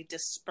away and be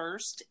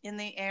dispersed in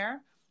the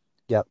air.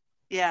 yep.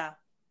 Yeah.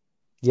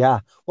 Yeah,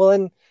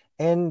 well,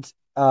 and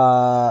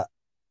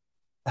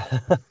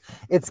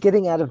it's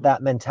getting out of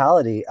that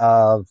mentality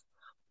of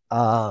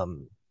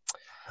um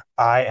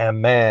I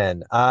am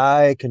man.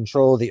 I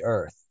control the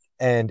earth,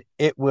 and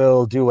it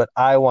will do what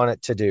I want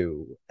it to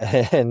do.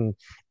 And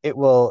it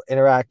will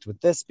interact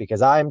with this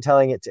because I'm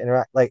telling it to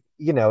interact. Like,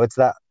 it's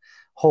that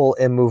whole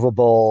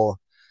immovable,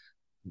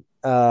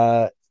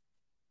 uh,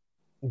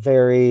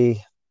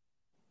 very,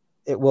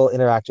 it will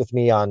interact with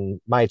me on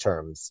my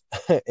terms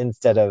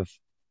instead of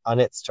on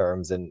its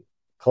terms and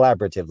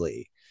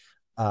collaboratively.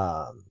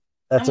 Um,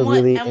 that's a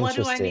really And what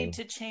do I need interesting.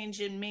 to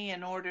change in me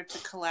in order to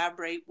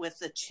collaborate with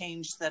the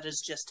change that has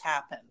just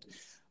happened?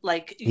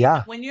 Like,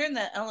 Yeah. when you're in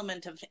the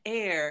element of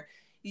air,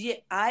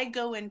 I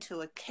go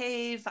into a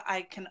cave.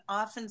 I can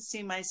often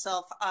see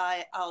myself.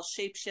 I'll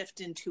shapeshift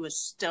into a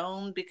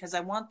stone because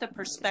I want the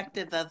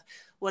perspective of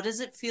what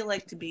does it feel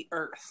like to be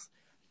Earth.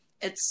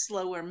 It's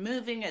slower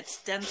moving.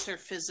 It's denser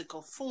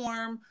physical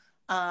form.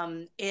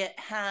 It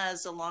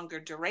has a longer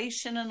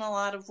duration in a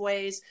lot of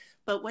ways.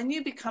 But when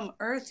you become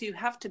Earth, you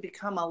have to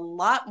become a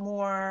lot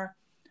more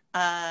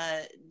uh,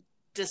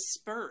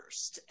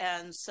 dispersed.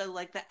 And so,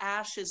 like the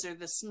ashes or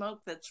the smoke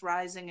that's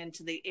rising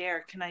into the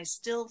air, can I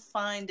still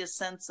find a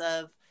sense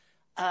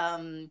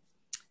um,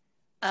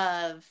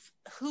 of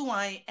who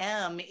I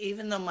am,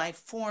 even though my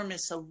form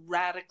is so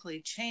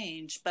radically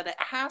changed? But it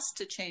has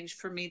to change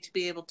for me to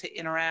be able to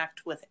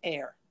interact with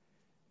air.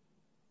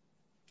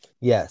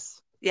 Yes.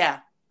 Yeah.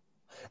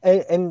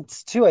 And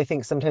too, I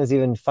think sometimes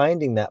even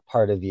finding that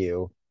part of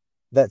you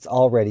that's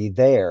already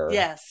there.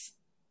 Yes.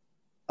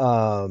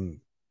 um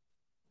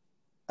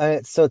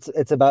so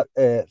it's about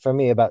for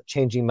me about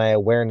changing my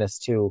awareness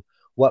to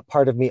what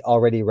part of me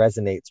already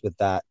resonates with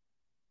that.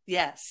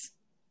 Yes.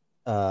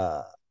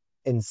 uh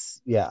in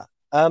Yeah.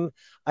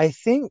 I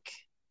think,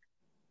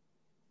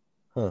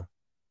 huh,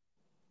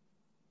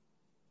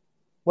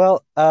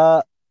 well,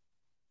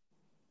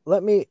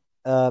 let me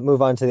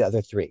move on to the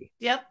other three,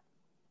 Yep.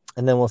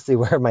 and then we'll see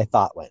where my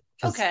thought went,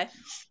 because Okay.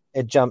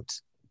 it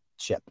jumped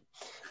ship.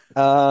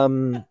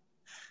 um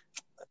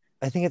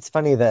I think it's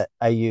funny that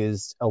I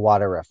used a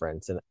water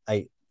reference, and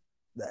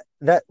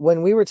that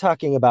when we were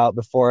talking about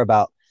before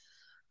about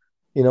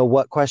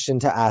what question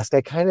to ask,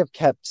 I kind of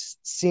kept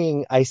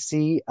seeing, I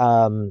see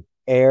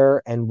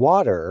air and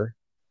water.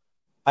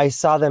 I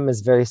saw them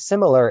as very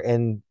similar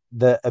in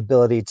the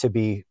ability to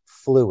be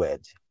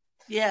fluid.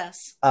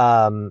 Yes.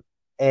 Um,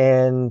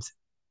 and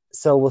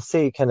so we'll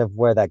see kind of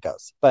where that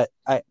goes. But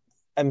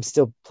I'm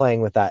still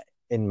playing with that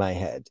in my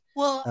head.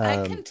 Well,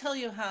 I can Um, tell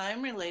you how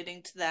I'm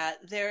relating to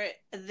that.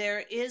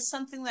 There is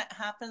something that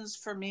happens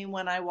for me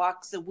when I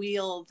walk the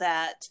wheel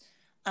that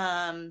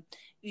um,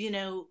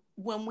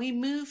 when we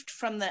moved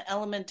from the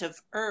element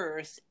of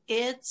earth,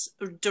 it's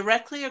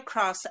directly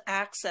across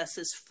access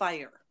is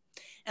fire.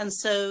 And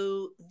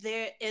so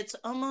it's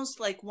almost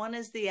like one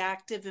is the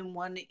active and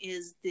one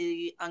is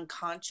the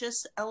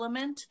unconscious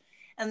element.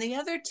 And the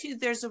other two,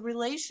 there's a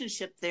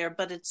relationship there,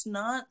 but it's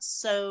not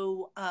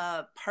so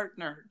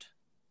partnered.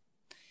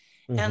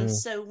 And mhm.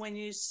 so when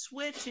you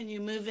switch and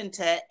you move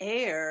into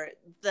air,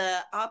 the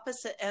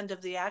opposite end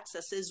of the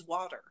axis is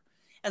water.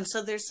 And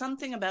so there's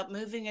something about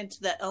moving into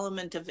the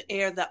element of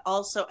air that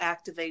also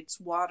activates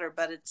water,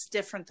 but it's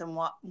different than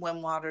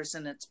when water's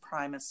in its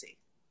primacy.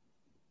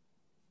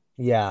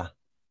 Yeah.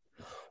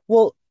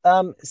 Well,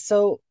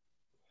 so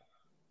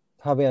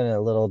probably on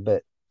a little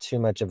bit too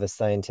much of a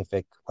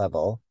scientific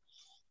level.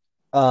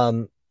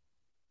 Um,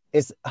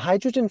 is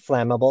hydrogen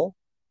flammable?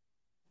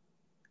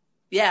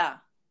 Yeah.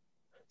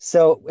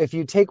 So if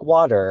you take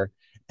water,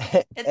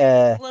 It's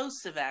uh,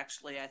 explosive,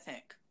 actually, I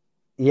think.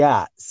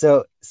 yeah,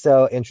 so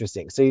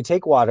interesting. So you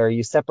take water,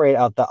 you separate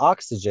out the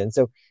oxygen.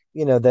 So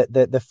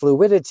the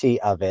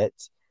fluidity of it,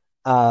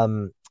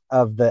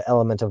 of the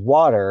element of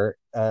water,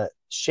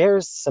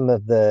 shares some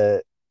of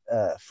the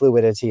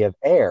fluidity of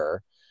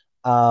air,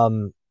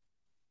 um,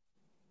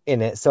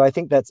 in it. So I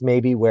think that's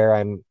maybe where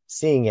I'm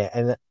seeing it.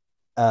 And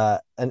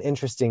an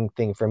interesting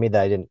thing for me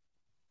that I didn't,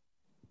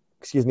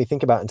 excuse me,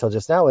 think about until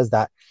just now is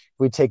that if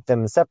we take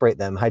them, separate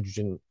them,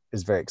 hydrogen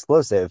is very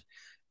explosive,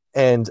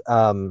 and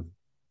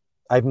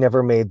I've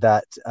never made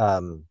that.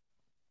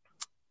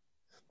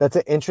 That's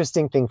an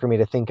interesting thing for me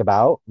to think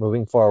about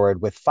moving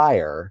forward with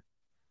fire,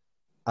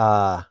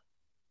 uh,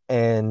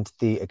 and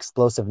the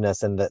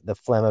explosiveness and the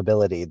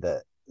flammability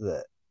the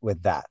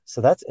with that.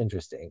 So that's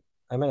interesting.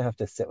 I'm gonna have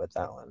to sit with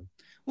that one.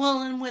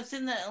 Well, and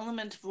within the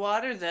element of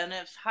water, then,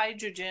 if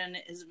hydrogen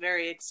is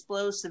very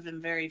explosive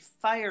and very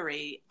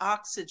fiery,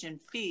 oxygen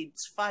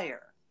feeds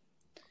fire.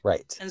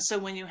 Right. And so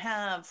when you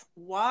have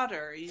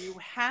water, you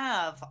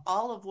have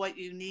all of what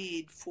you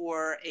need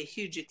for a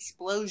huge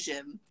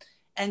explosion.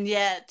 And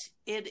yet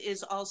it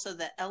is also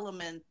the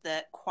element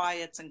that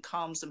quiets and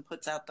calms and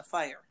puts out the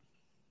fire.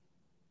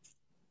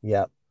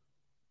 Yep.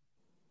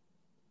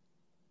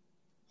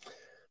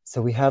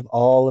 So we have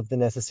all of the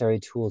necessary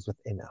tools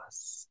within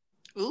us.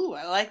 Ooh,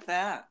 I like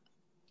that.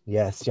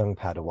 Yes, young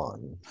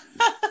Padawan.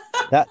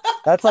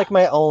 That's like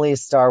my only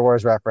Star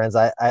Wars reference.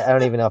 I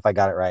don't even know if I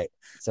got it right.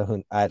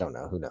 So I don't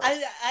know. Who knows?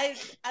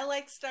 I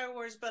like Star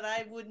Wars, but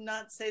I would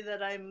not say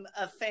that I'm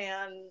a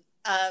fan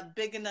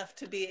big enough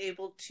to be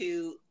able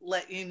to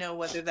let you know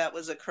whether that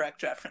was a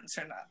correct reference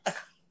or not.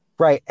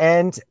 Right.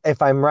 And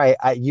if I'm right,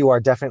 you are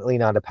definitely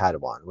not a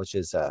Padawan, which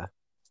is uh,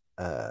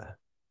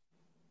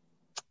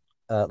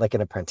 like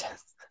an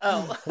apprentice.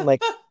 Oh. I'm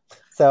like,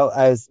 so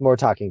I was more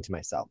talking to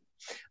myself.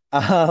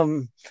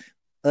 Um,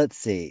 let's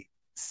see.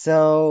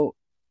 So,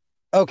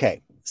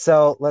 okay.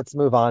 So let's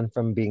move on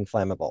from being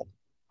flammable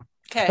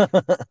Okay.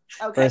 for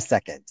a Okay.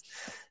 second.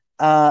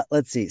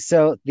 Let's see.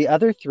 So the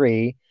other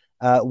three,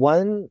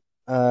 one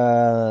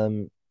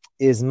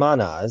is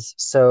manas.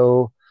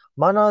 So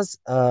manas,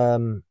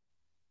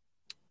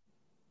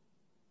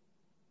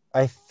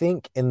 I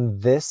think in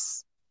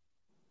this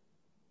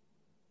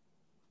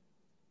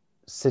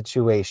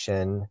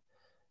situation,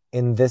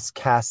 in this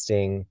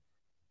casting,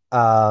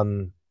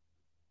 um,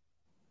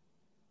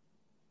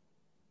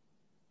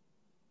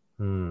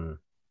 hmm,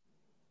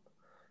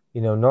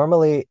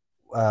 normally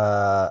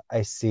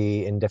I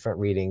see in different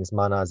readings,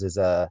 manas is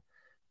a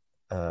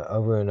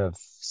rune of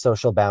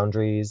social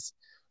boundaries.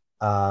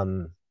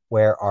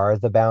 Where are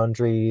the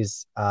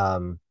boundaries?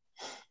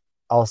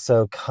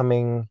 Also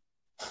coming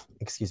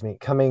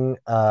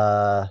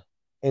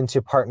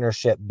into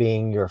partnership,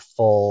 being your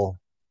full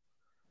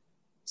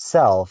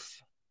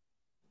self,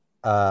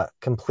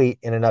 complete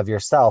in and of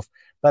yourself.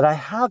 But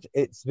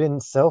it's been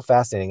so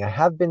fascinating. I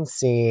have been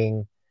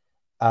seeing,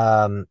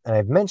 and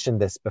I've mentioned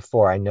this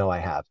before, I know I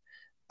have,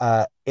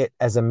 it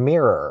as a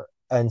mirror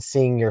and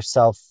seeing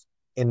yourself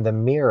in the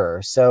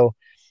mirror. So,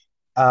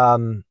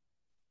 um,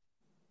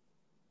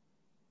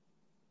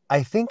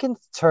 I think in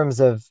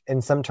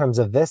some terms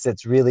of this,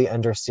 it's really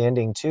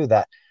understanding too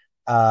that,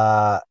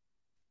 uh,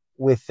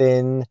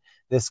 within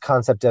this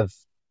concept of,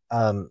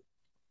 um,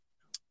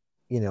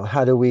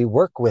 how do we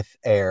work with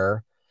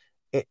air?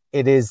 It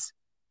is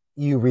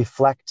you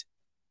reflect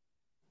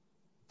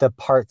the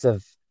parts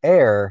of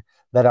air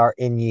that are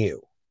in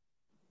you.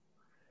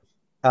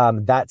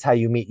 That's how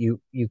you meet.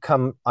 You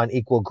come on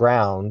equal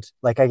ground.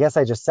 Like I guess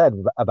I just said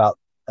about,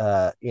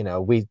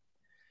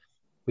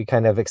 we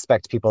kind of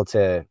expect people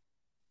to.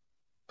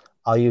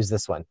 I'll use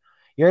this one.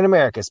 You're in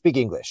America, speak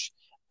English.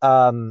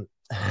 Um,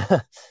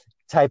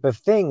 type of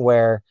thing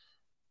where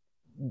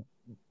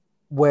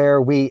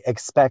we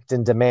expect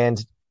and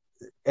demand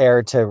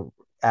air to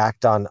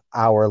act on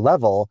our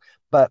level,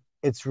 but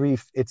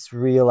it's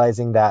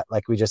realizing that,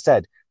 like we just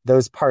said,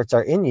 those parts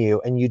are in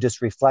you, and you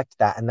just reflect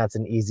that, and that's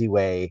an easy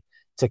way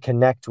to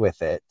connect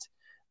with it,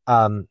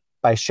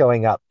 by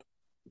showing up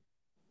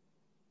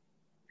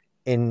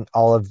in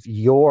all of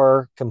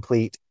your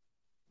complete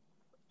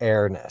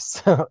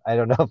airness. I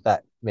don't know if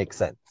that makes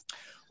sense.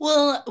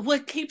 Well,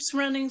 what keeps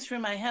running through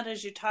my head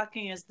as you're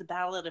talking is the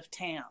Ballad of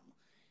Tam,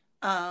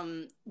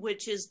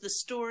 which is the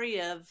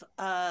story of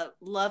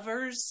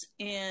lovers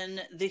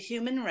in the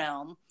human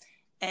realm.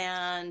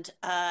 And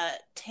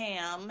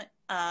Tam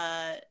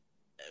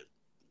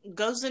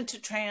goes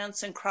into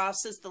trance and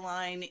crosses the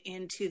line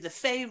into the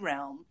Fey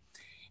realm.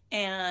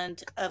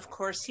 And of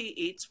course, he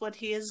eats what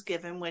he is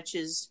given, which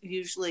is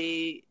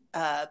usually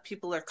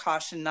people are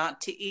cautioned not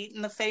to eat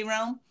in the Fey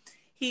realm.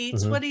 He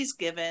eats what he's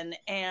given,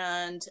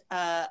 and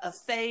a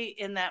Fey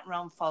in that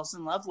realm falls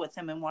in love with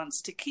him and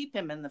wants to keep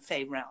him in the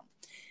Fey realm.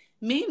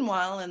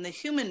 Meanwhile, in the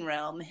human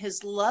realm,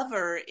 his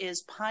lover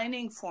is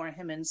pining for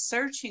him and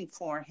searching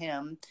for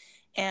him,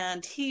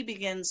 and he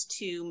begins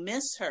to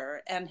miss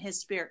her, and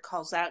his spirit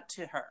calls out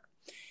to her.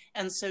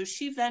 And so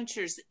she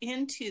ventures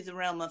into the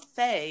realm of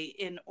Fae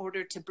in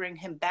order to bring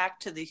him back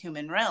to the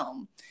human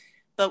realm.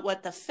 But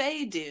what the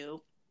Fae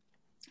do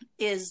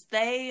is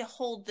they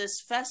hold this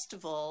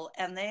festival,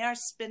 and they are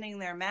spinning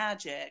their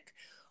magic,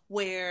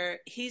 where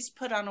he's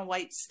put on a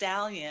white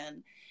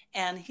stallion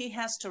and he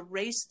has to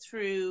race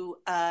through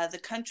the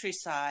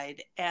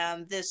countryside,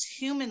 and this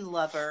human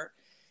lover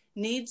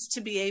needs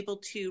to be able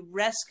to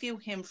rescue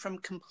him from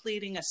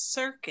completing a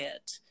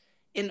circuit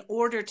in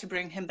order to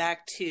bring him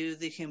back to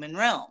the human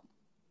realm.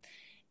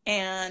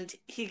 And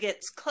he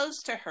gets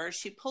close to her.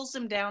 She pulls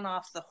him down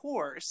off the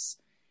horse,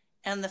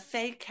 and the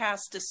Fae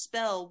cast a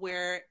spell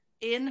where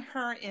in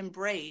her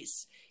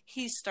embrace,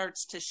 he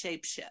starts to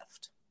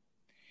shapeshift.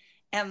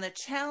 And the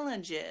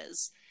challenge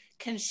is,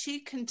 can she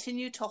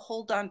continue to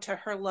hold on to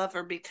her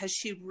lover because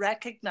she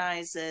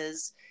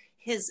recognizes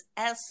his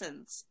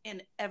essence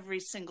in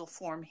every single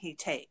form he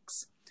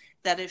takes?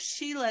 That if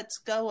she lets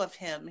go of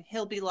him,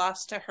 he'll be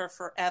lost to her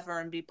forever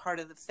and be part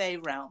of the Fae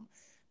realm.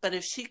 But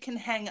if she can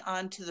hang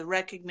on to the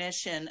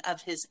recognition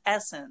of his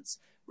essence,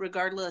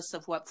 regardless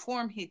of what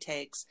form he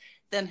takes,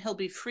 then he'll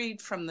be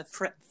freed from the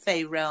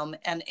Fae realm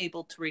and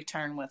able to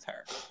return with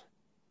her.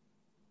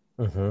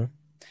 Mm-hmm.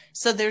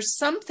 So there's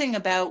something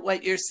about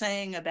what you're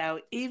saying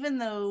about, even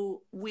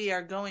though we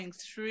are going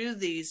through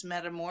these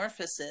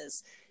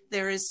metamorphoses,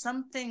 there is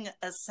something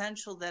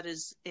essential that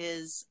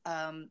is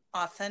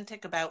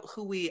authentic about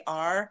who we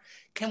are.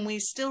 Can we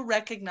still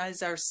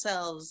recognize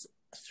ourselves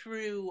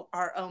through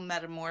our own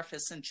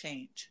metamorphosis and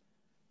change?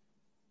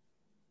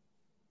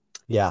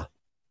 Yeah.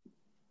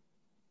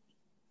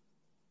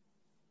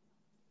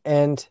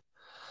 And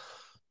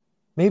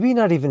maybe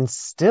not even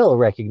still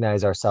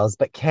recognize ourselves,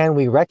 but can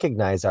we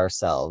recognize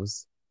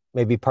ourselves?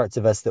 Maybe parts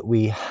of us that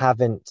we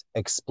haven't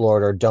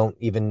explored or don't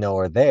even know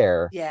are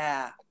there.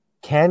 Yeah.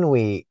 Can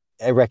we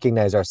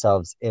recognize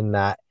ourselves in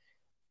that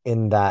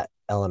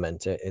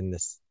element, in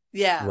this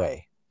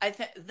way? I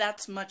think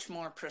that's much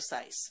more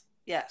precise.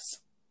 Yes.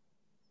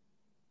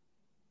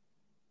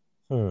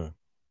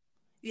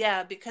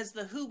 Yeah, because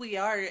the who we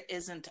are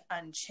isn't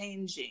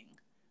unchanging.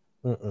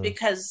 Mm-mm.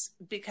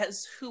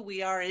 Because who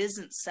we are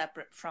isn't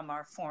separate from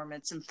our form.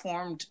 It's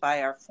informed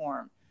by our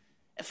form.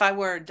 If I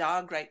were a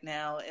dog right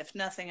now, if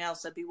nothing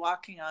else, I'd be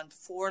walking on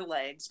 4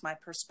 legs. My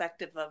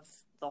perspective of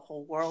the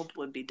whole world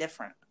would be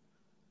different.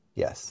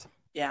 Yes.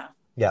 Yeah.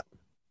 Yeah.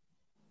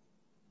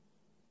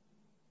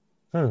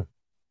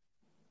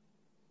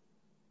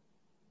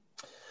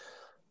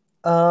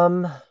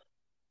 Um.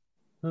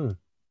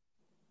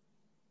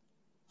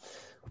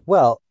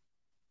 Well,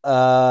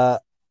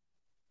 let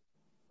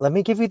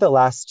me give you the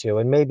last two,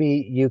 and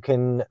maybe you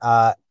can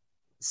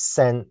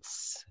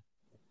sense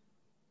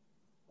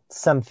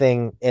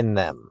something in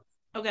them.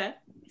 Okay.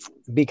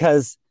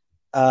 Because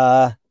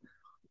part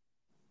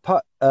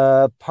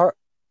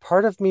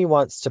of me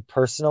wants to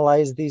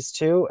personalize these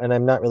two, and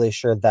I'm not really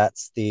sure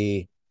that's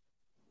the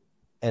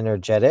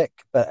energetic,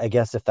 but I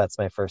guess if that's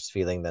my first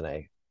feeling, then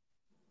I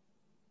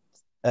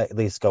at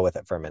least go with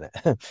it for a minute.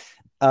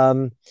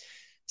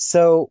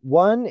 So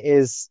one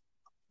is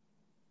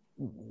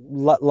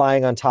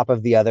lying on top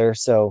of the other.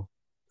 So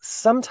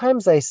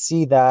sometimes I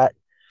see that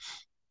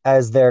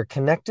as they're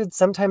connected.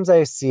 Sometimes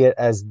I see it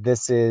as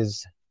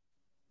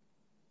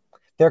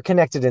they're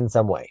connected in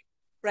some way.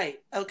 Right.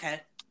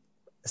 Okay.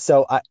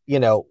 So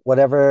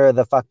whatever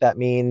the fuck that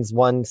means,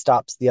 one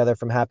stops the other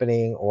from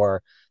happening,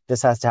 or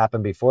this has to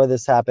happen before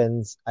this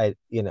happens. It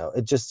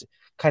just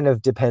kind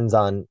of depends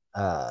on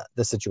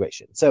the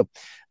situation. So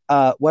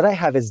what I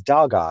have is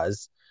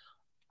Dagaz,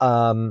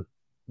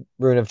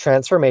 rune of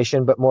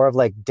transformation, but more of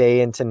like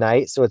day into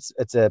night. So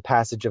it's a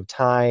passage of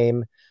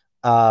time,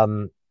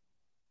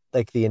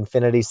 like the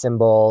infinity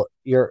symbol.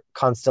 You're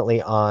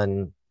constantly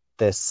on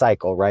this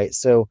cycle, right?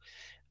 So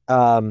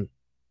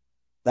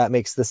that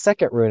makes the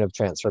second rune of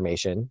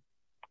transformation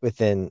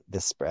within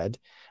this spread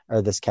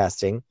or this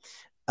casting.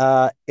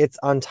 It's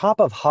on top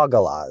of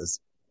Hagalaz.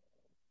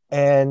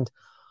 And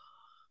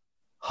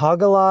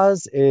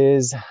Hagalaz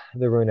is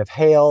the rune of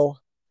hail.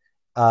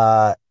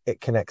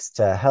 It connects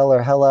to Hel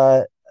or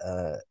Hela.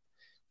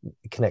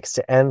 It connects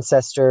to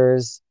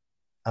ancestors,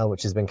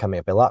 which has been coming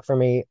up a lot for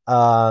me.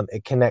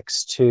 It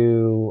connects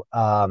to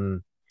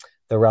the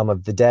realm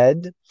of the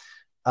dead.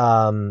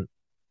 Um,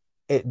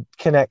 it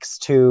connects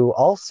to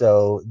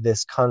also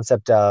this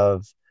concept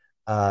of,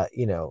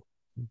 you know,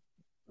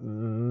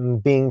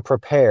 being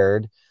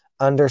prepared,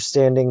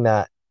 understanding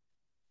that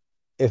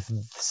if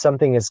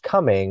something is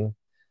coming,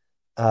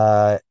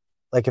 uh,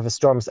 like if a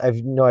storm's, I've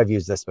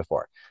used this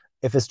before.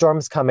 If a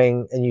storm's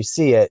coming and you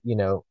see it, you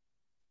know,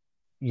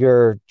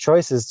 your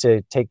choice is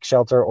to take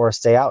shelter or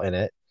stay out in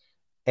it.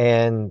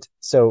 And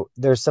so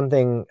there's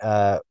something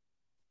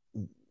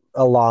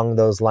along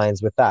those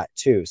lines with that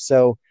too.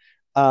 So,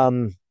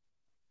 um,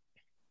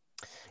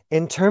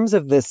 in terms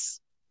of this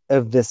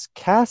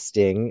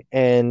casting,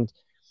 and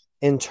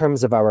in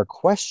terms of our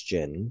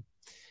question,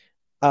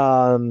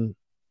 um,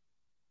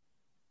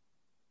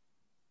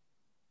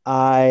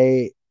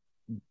 I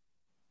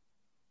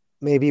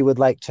maybe would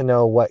like to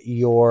know what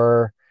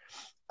you're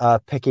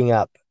picking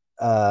up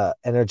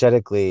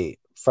energetically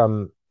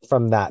from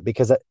that,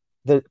 because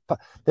there,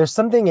 there's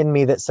something in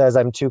me that says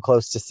I'm too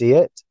close to see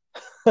it.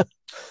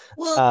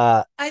 Well,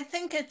 uh, I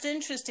think it's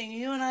interesting.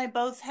 You and I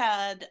both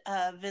had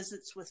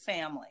visits with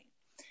family.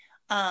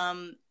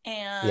 Um,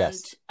 and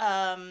yes.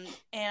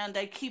 and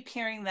I keep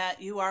hearing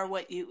that you are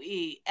what you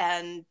eat.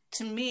 And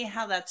to me,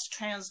 how that's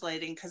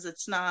translating, because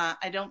it's not,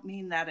 I don't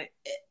mean that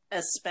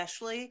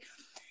especially.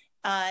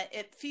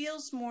 It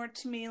feels more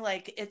to me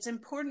like it's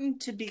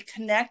important to be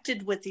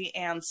connected with the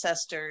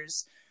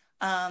ancestors.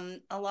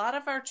 A lot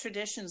of our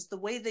traditions, the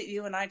way that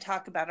you and I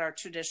talk about our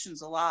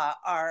traditions a lot,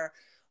 are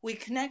we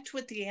connect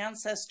with the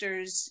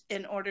ancestors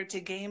in order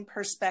to gain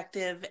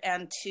perspective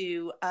and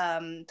to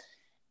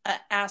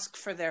ask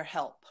for their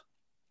help.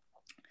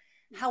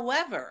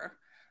 However,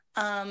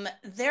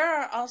 there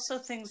are also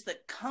things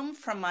that come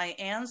from my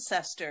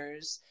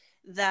ancestors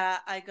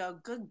that I go,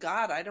 good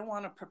God, I don't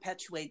want to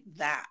perpetuate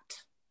that.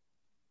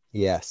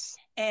 Yes.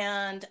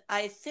 And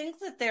I think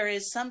that there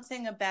is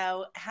something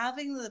about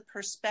having the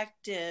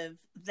perspective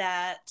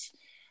that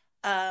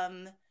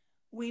um,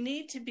 we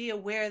need to be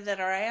aware that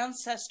our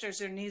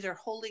ancestors are neither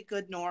wholly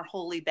good nor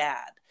wholly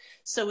bad.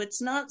 So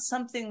it's not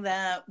something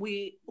that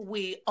we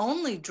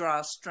only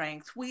draw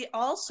strength. We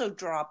also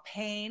draw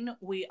pain.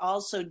 We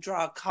also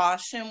draw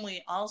caution.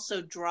 We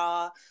also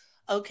draw,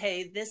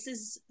 okay,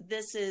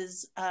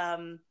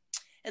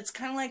 it's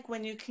kind of like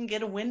when you can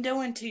get a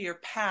window into your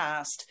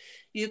past,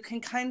 you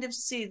can kind of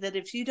see that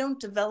if you don't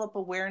develop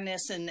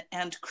awareness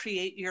and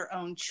create your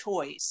own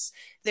choice,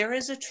 there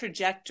is a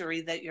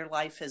trajectory that your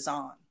life is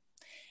on.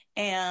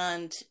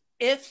 And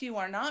if you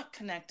are not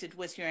connected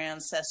with your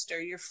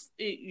ancestors,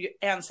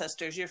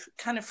 you're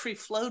kind of free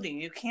floating.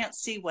 You can't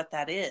see what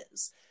that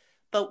is.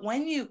 But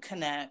when you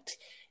connect,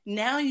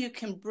 now you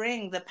can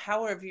bring the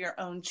power of your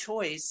own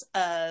choice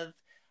of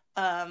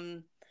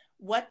um,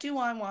 what do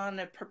I want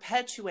to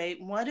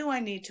perpetuate? What do I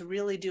need to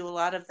really do? A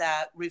lot of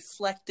that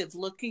reflective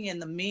looking in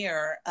the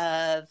mirror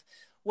of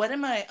what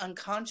am I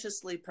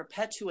unconsciously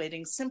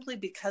perpetuating simply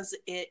because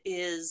it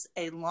is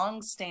a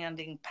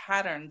long-standing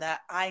pattern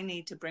that I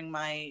need to bring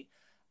my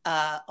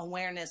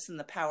awareness and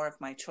the power of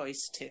my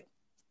choice to.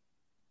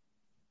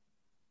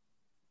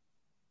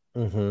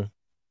 Mm-hmm.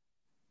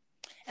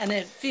 And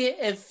it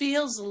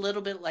feels a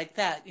little bit like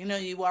that. You know,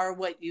 you are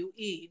what you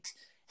eat.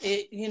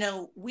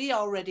 We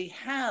already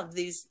have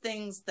these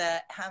things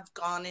that have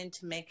gone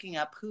into making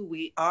up who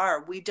we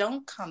are. We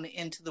don't come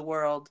into the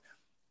world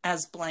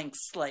as blank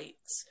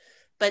slates,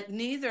 but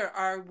neither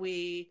are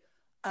we.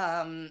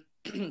 Um,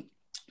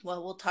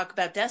 well, we'll talk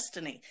about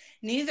destiny.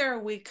 Neither are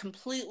we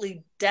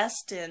completely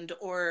destined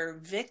or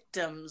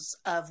victims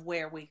of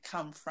where we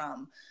come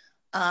from.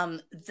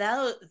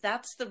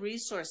 That's the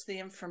resource, the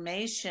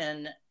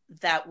information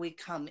that we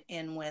come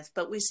in with,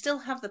 but we still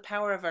have the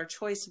power of our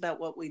choice about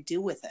what we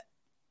do with it.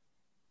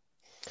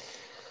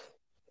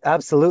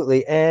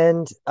 Absolutely.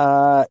 And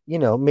you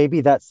know,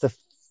 maybe that's the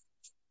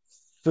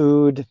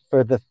food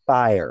for the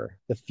fire,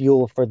 the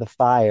fuel for the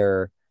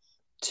fire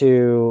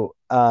to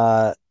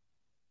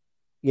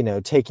you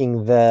know,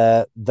 taking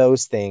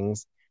those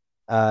things,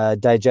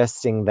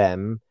 digesting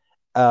them,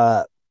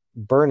 uh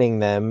burning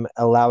them,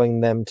 allowing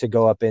them to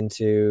go up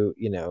into,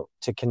 you know,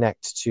 to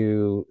connect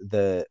to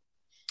the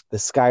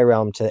sky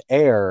realm, to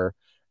air.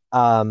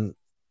 Um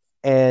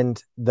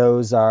and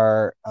those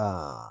are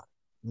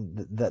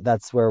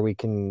that's where we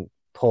can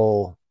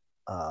pull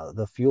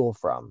the fuel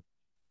from.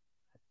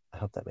 I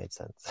hope that made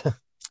sense.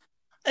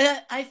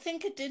 I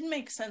think it did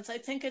make sense. I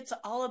think it's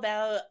all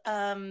about,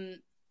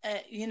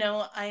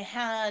 I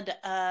had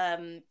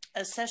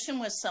a session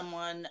with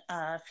someone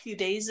a few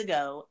days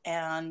ago,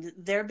 and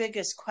their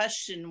biggest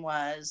question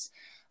was,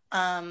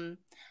 um,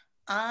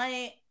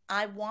 I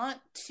want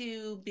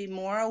to be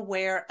more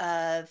aware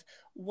of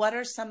what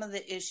are some of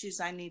the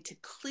issues I need to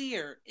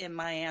clear in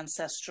my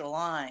ancestral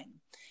line.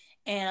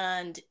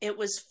 And it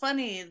was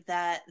funny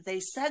that they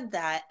said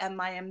that, and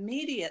my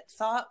immediate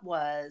thought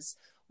was,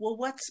 well,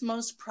 what's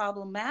most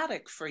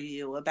problematic for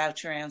you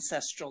about your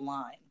ancestral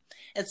line?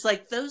 It's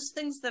like those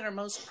things that are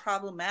most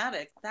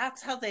problematic,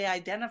 that's how they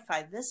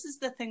identify this is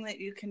the thing that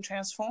you can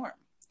transform.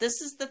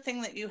 This is the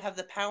thing that you have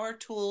the power,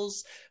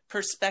 tools,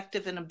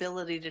 perspective, and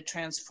ability to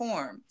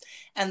transform.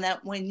 And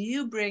that when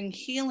you bring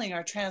healing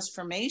or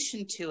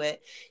transformation to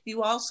it,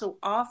 you also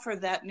offer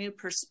that new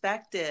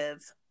perspective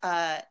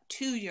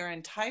to your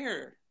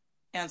entire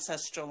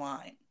ancestral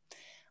line.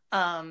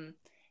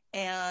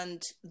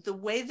 And the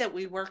way that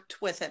we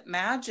worked with it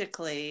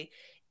magically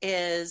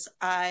is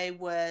I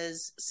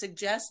was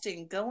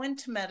suggesting go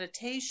into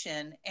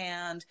meditation,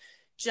 and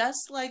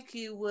just like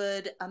you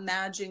would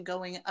imagine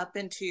going up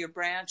into your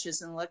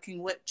branches and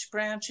looking which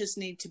branches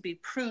need to be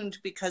pruned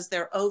because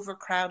they're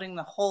overcrowding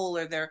the whole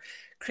or they're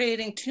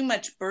creating too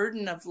much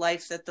burden of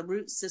life that the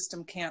root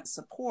system can't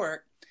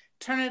support,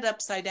 turn it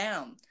upside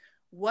down.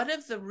 What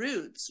of the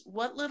roots,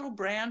 what little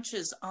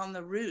branches on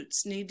the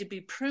roots need to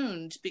be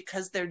pruned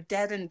because they're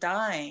dead and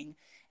dying?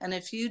 And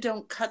if you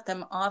don't cut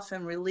them off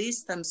and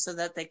release them so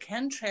that they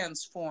can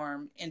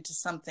transform into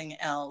something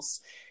else,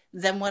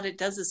 then what it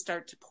does is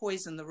start to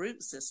poison the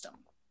root system.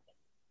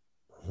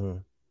 Mm-hmm.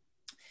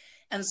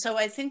 And so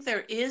I think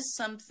there is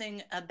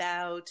something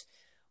about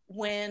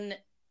when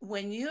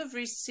you have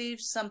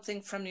received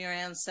something from your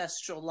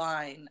ancestral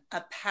line,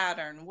 a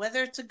pattern,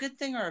 whether it's a good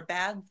thing or a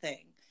bad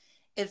thing,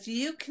 if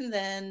you can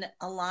then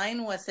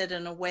align with it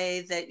in a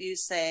way that you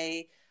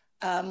say,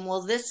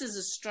 well, this is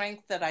a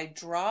strength that I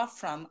draw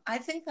from, I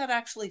think that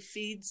actually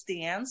feeds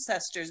the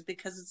ancestors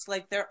because it's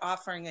like they're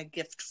offering a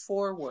gift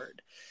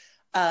forward.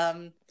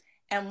 And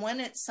when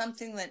it's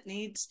something that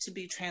needs to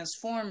be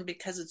transformed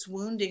because it's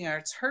wounding or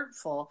it's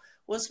hurtful,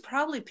 was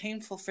probably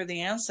painful for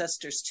the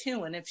ancestors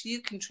too. And if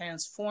you can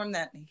transform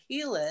that and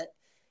heal it,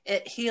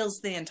 it heals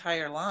the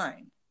entire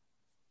line.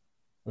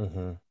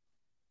 Mm-hmm.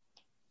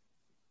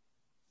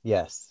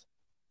 Yes.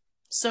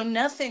 So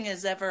nothing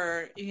is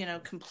ever,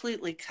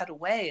 completely cut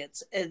away.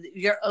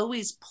 You're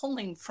always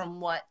pulling from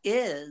what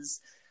is,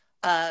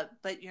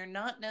 but you're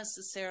not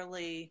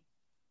necessarily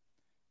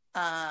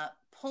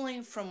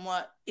pulling from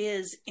what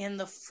is in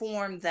the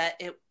form that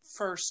it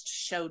first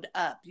showed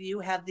up. You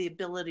have the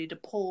ability to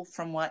pull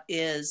from what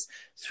is,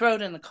 throw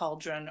it in the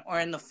cauldron or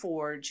in the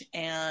forge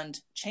and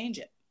change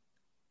it.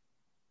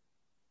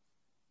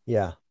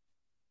 Yeah.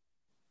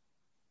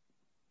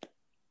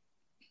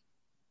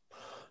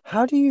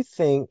 How do you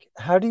see,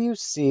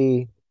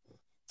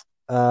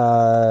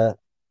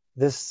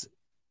 this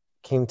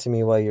came to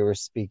me while you were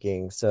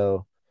speaking.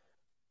 So,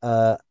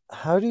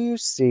 how do you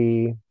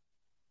see,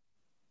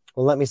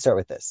 well, let me start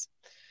with this.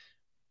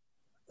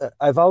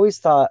 I've always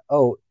thought,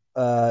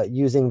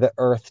 using the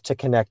earth to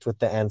connect with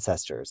the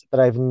ancestors, but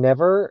I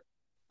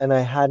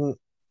hadn't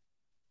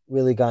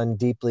really gone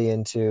deeply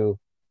into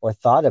or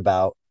thought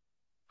about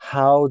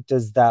how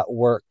does that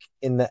work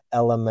in the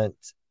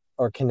element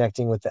or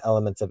connecting with the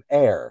elements of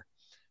air.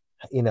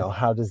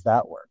 How does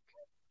that work?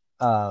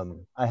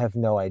 I have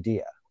no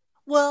idea.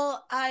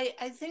 Well,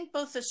 I think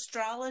both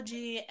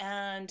astrology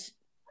and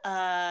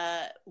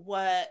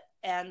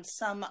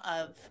some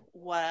of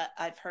what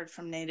I've heard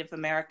from Native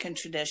American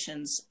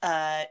traditions,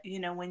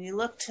 when you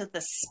look to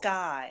the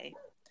sky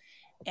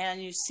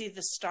and you see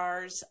the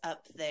stars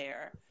up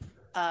there,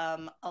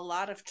 a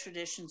lot of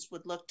traditions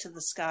would look to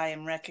the sky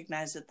and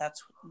recognize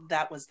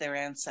that was their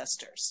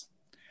ancestors.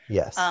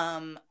 Yes.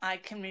 I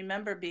can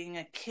remember being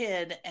a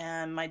kid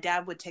and my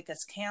dad would take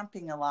us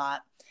camping a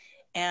lot.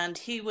 And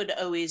he would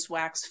always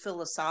wax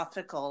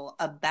philosophical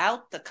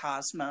about the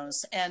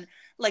cosmos. And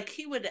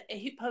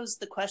he posed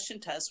the question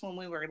to us when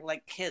we were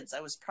like kids. I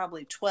was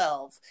probably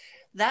 12.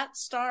 That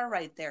star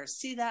right there,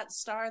 see that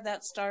star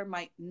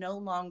might no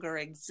longer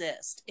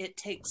exist. It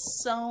takes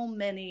so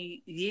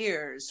many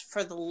years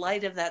for the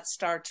light of that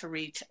star to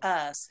reach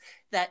us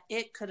that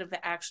it could have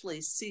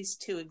actually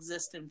ceased to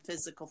exist in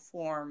physical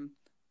form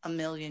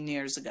 1,000,000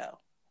 years ago.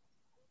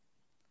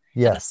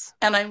 Yes.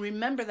 And I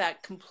remember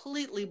that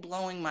completely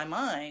blowing my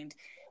mind.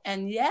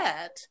 And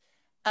yet,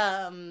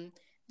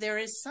 there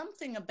is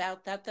something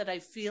about that I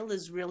feel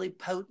is really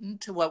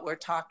potent to what we're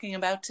talking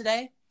about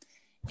today,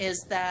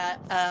 is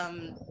that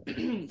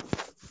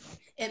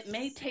it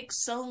may take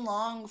so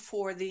long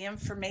for the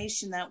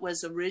information that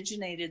was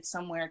originated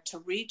somewhere to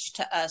reach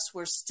to us.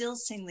 We're still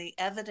seeing the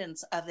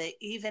evidence of it,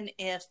 even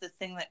if the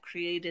thing that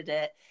created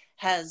it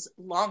has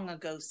long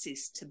ago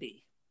ceased to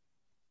be.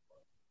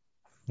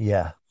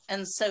 Yeah.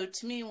 And so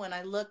to me, when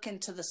I look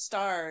into the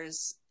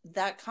stars,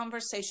 that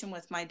conversation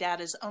with my dad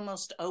is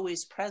almost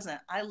always present.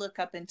 I look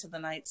up into the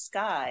night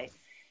sky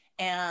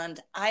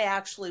and I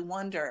actually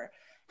wonder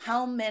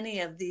how many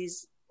of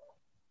these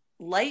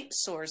light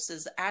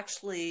sources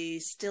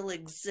actually still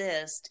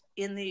exist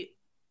in the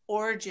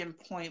origin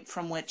point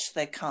from which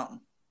they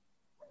come.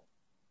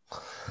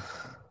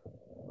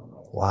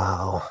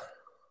 Wow.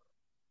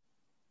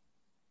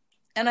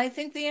 And I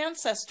think the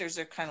ancestors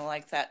are kind of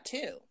like that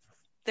too.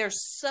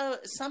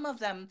 Some of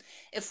them,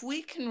 if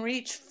we can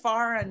reach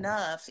far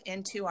enough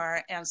into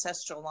our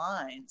ancestral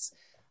lines,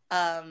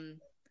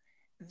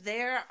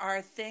 there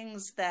are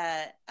things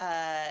that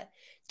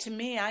to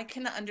me, I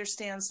can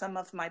understand some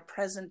of my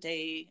present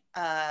day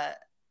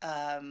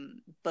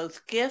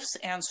both gifts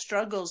and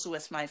struggles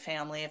with my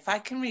family if I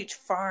can reach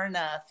far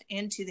enough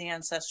into the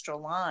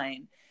ancestral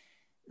line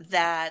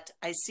that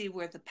I see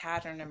where the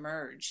pattern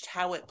emerged,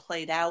 how it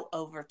played out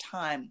over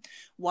time,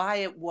 why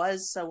it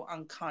was so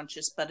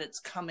unconscious, but it's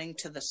coming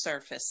to the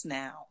surface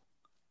now.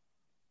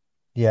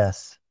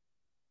 Yes.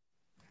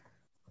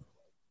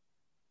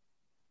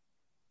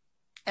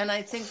 And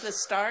I think the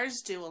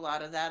stars do a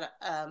lot of that.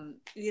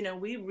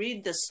 We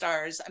read the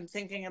stars. I'm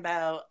thinking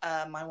about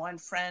my one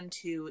friend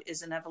who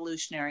is an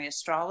evolutionary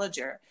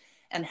astrologer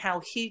and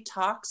how he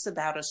talks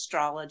about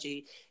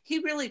astrology. He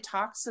really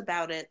talks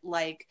about it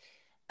like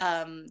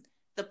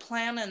the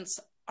planets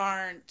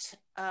aren't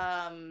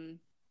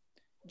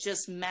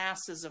just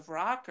masses of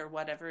rock or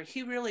whatever.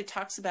 He really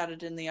talks about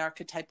it in the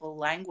archetypal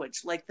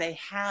language, like they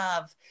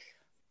have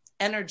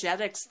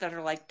energetics that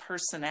are like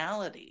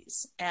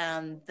personalities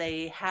and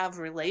they have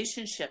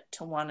relationship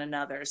to one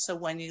another. So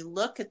when you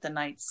look at the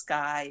night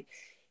sky,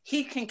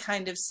 he can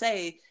kind of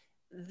say,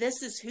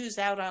 this is who's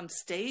out on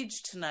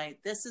stage tonight.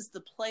 This is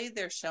the play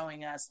they're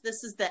showing us.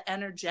 This is the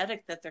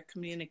energetic that they're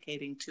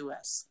communicating to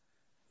us.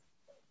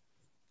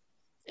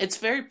 It's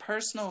very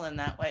personal in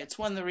that way. It's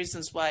one of the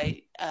reasons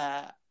why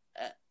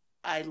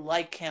I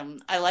like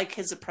him. I like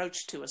his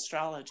approach to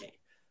astrology.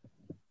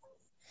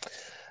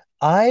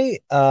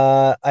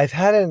 I've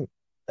had an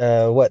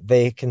what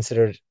they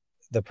considered,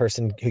 the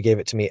person who gave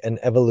it to me, an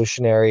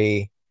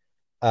evolutionary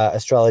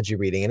astrology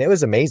reading, and it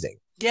was amazing.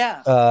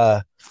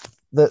 Yeah.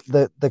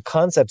 The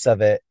concepts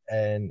of it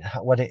and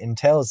what it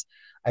entails,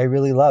 I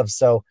really love.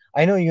 So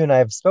I know you and I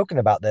have spoken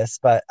about this,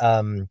 but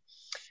I'm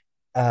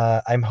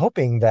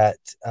hoping that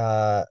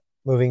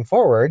moving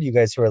forward, you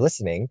guys who are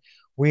listening,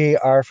 we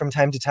are from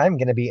time to time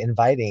going to be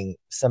inviting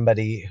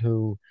somebody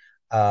who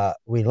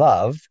we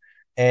love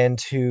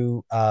and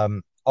who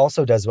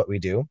also does what we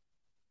do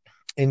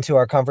into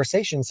our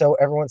conversation. So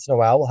every once in a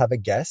while, we'll have a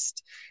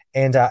guest.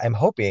 And I'm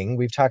hoping,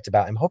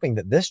 I'm hoping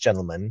that this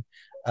gentleman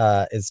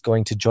is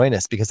going to join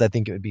us because I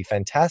think it would be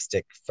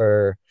fantastic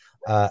for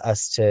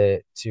us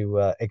to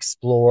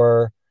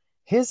explore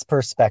his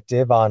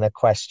perspective on a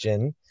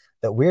question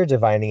that we're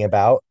divining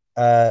about,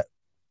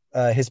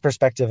 his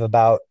perspective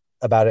about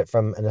it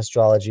from an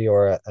astrology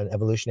or an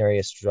evolutionary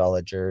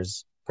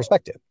astrologer's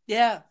perspective.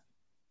 Yeah.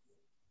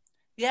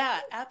 Yeah,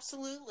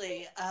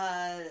 absolutely.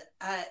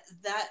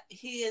 That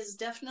he is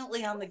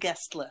definitely on the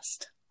guest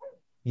list.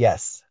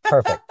 Yes,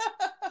 perfect.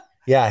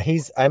 Yeah,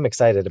 I'm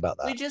excited about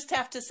We that. just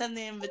have to send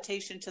the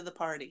invitation to the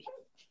party.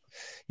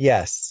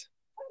 Yes.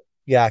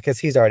 Yeah, because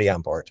he's already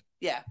on board.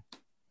 Yeah.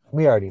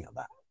 We already know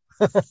that.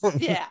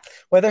 Yeah.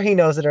 Whether he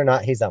knows it or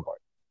not, he's on board.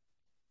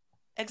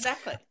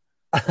 Exactly.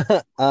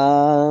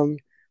 um,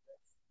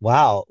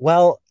 wow.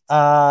 Well,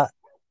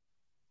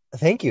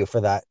 thank you for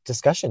that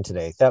discussion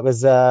today. That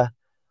was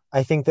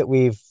I think that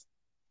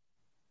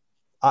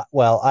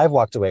I've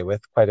walked away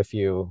with quite a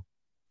few.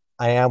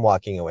 I am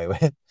walking away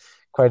with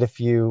quite a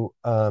few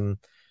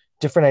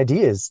different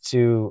ideas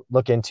to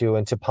look into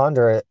and to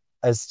ponder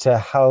as to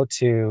how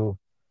to,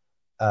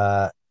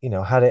 how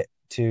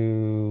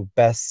to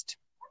best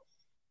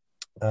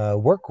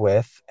work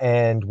with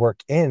and work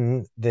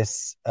in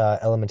this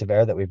element of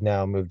air that we've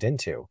now moved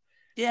into.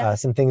 Yeah.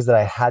 Some things that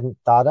I hadn't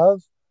thought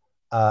of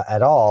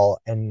at all,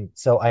 and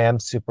so I'm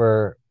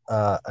super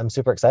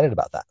excited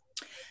about that.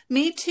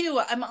 Me too.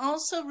 I'm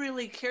also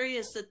really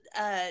curious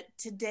that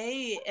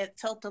today it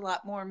felt a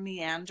lot more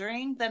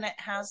meandering than it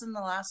has in the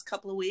last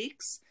couple of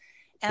weeks.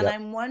 And Yep.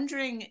 I'm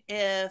wondering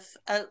if,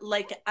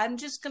 I'm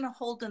just going to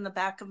hold in the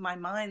back of my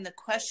mind the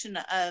question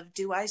of,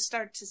 do I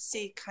start to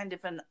see kind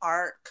of an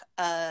arc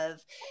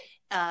of,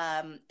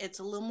 it's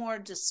a little more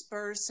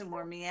dispersed and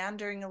we're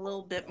meandering a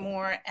little bit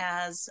more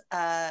as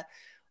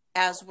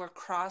we're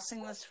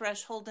crossing the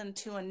threshold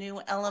into a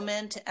new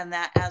element, and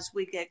that as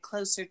we get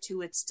closer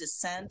to its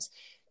descent,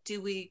 do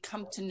we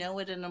come to know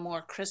it in a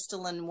more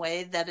crystalline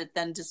way that it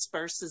then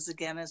disperses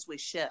again as we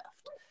shift?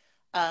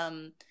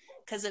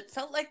 Because it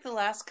felt like the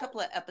last couple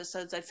of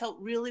episodes, I felt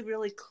really,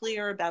 really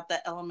clear about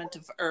the element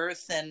of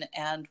earth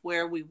and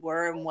where we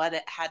were and what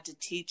it had to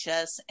teach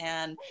us.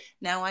 And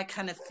now I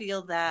kind of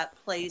feel that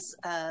place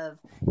of,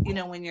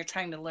 when you're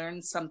trying to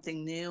learn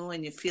something new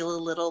and you feel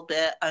a little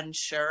bit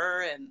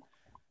unsure, and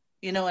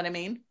you know what I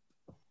mean?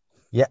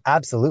 Yeah,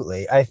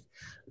 absolutely.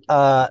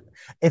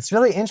 It's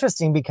really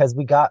interesting because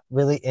we got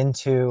really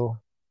into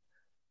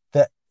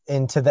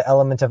the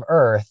element of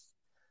earth,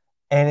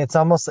 and it's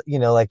almost,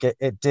 like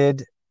it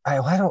did. I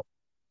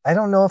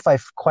don't know if I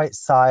quite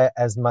saw it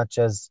as much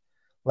as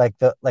like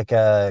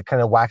a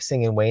kind of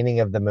waxing and waning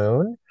of the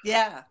moon,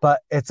 Yeah.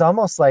 but it's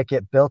almost like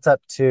it built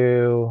up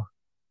to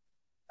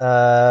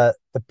the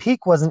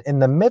peak wasn't in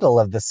the middle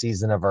of the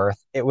season of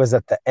Earth, it was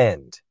at the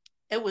end.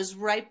 It was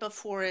right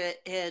before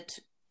it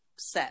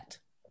set.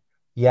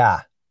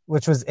 Yeah,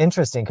 which was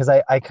interesting because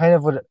I kind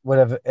of would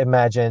have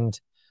imagined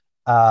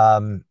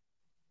um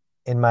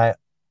in my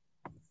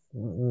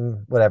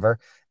whatever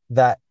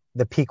that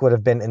the peak would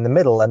have been in the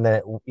middle, and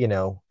then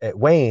it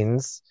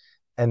wanes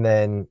and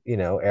then,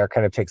 air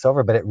kind of takes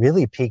over, but it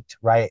really peaked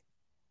right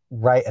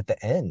at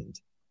the end.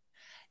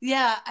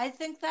 Yeah, I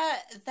think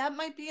that that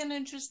might be an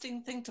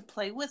interesting thing to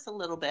play with a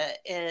little bit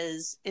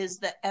is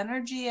the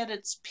energy at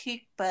its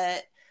peak,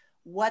 but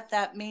what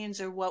that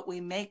means or what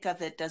we make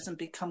of it doesn't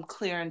become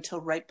clear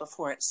until right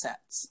before it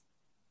sets.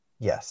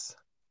 Yes.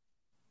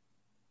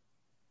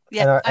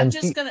 Yeah, And our I'm and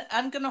just gonna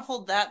I'm gonna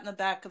hold that in the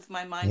back of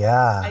my mind.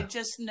 I yeah.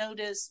 just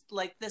noticed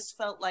like this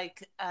felt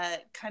like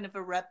kind of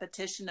a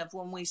repetition of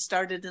when we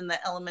started in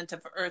the element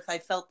of earth. I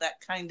felt that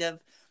kind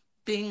of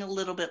being a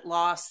little bit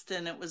lost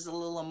and it was a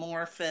little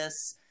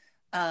amorphous.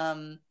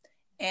 Um,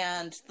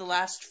 and the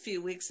last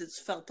few weeks it's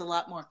felt a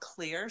lot more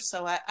clear.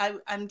 So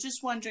I'm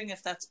just wondering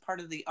if that's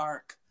part of the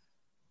arc.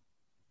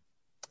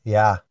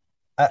 Yeah.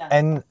 Yeah.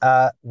 And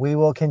we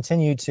will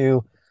continue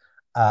to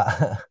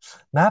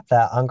map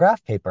that on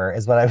graph paper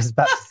is what I was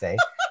about to say.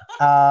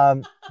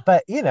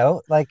 But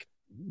like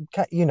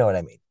you know what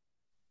I mean.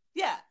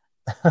 Yeah.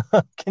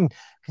 Can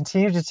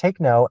continue to take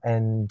note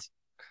and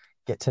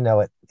get to know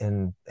it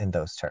in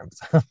those terms.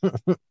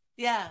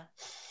 Yeah.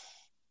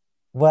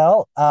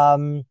 Well,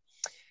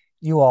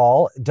 you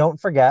all don't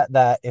forget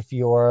that if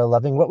you're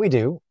loving what we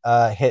do,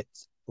 hit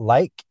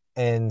like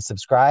and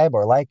subscribe,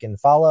 or like and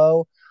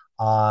follow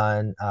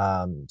on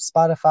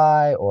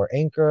Spotify or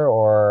Anchor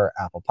or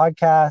Apple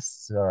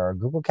Podcasts or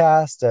Google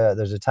Cast.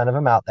 There's a ton of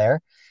them out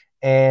there.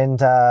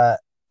 And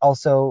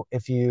also,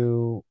 if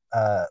you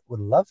would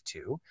love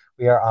to,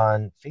 we are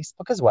on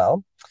Facebook as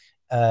well.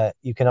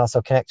 You can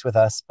also connect with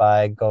us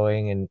by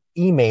going and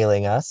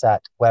emailing us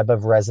at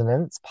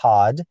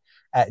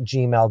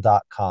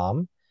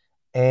webofresonancepod@gmail.com.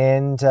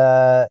 And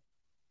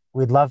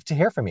we'd love to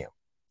hear from you.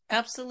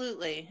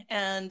 Absolutely.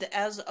 And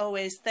as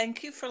always,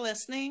 thank you for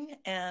listening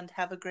and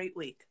have a great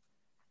week.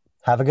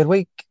 Have a good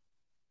week.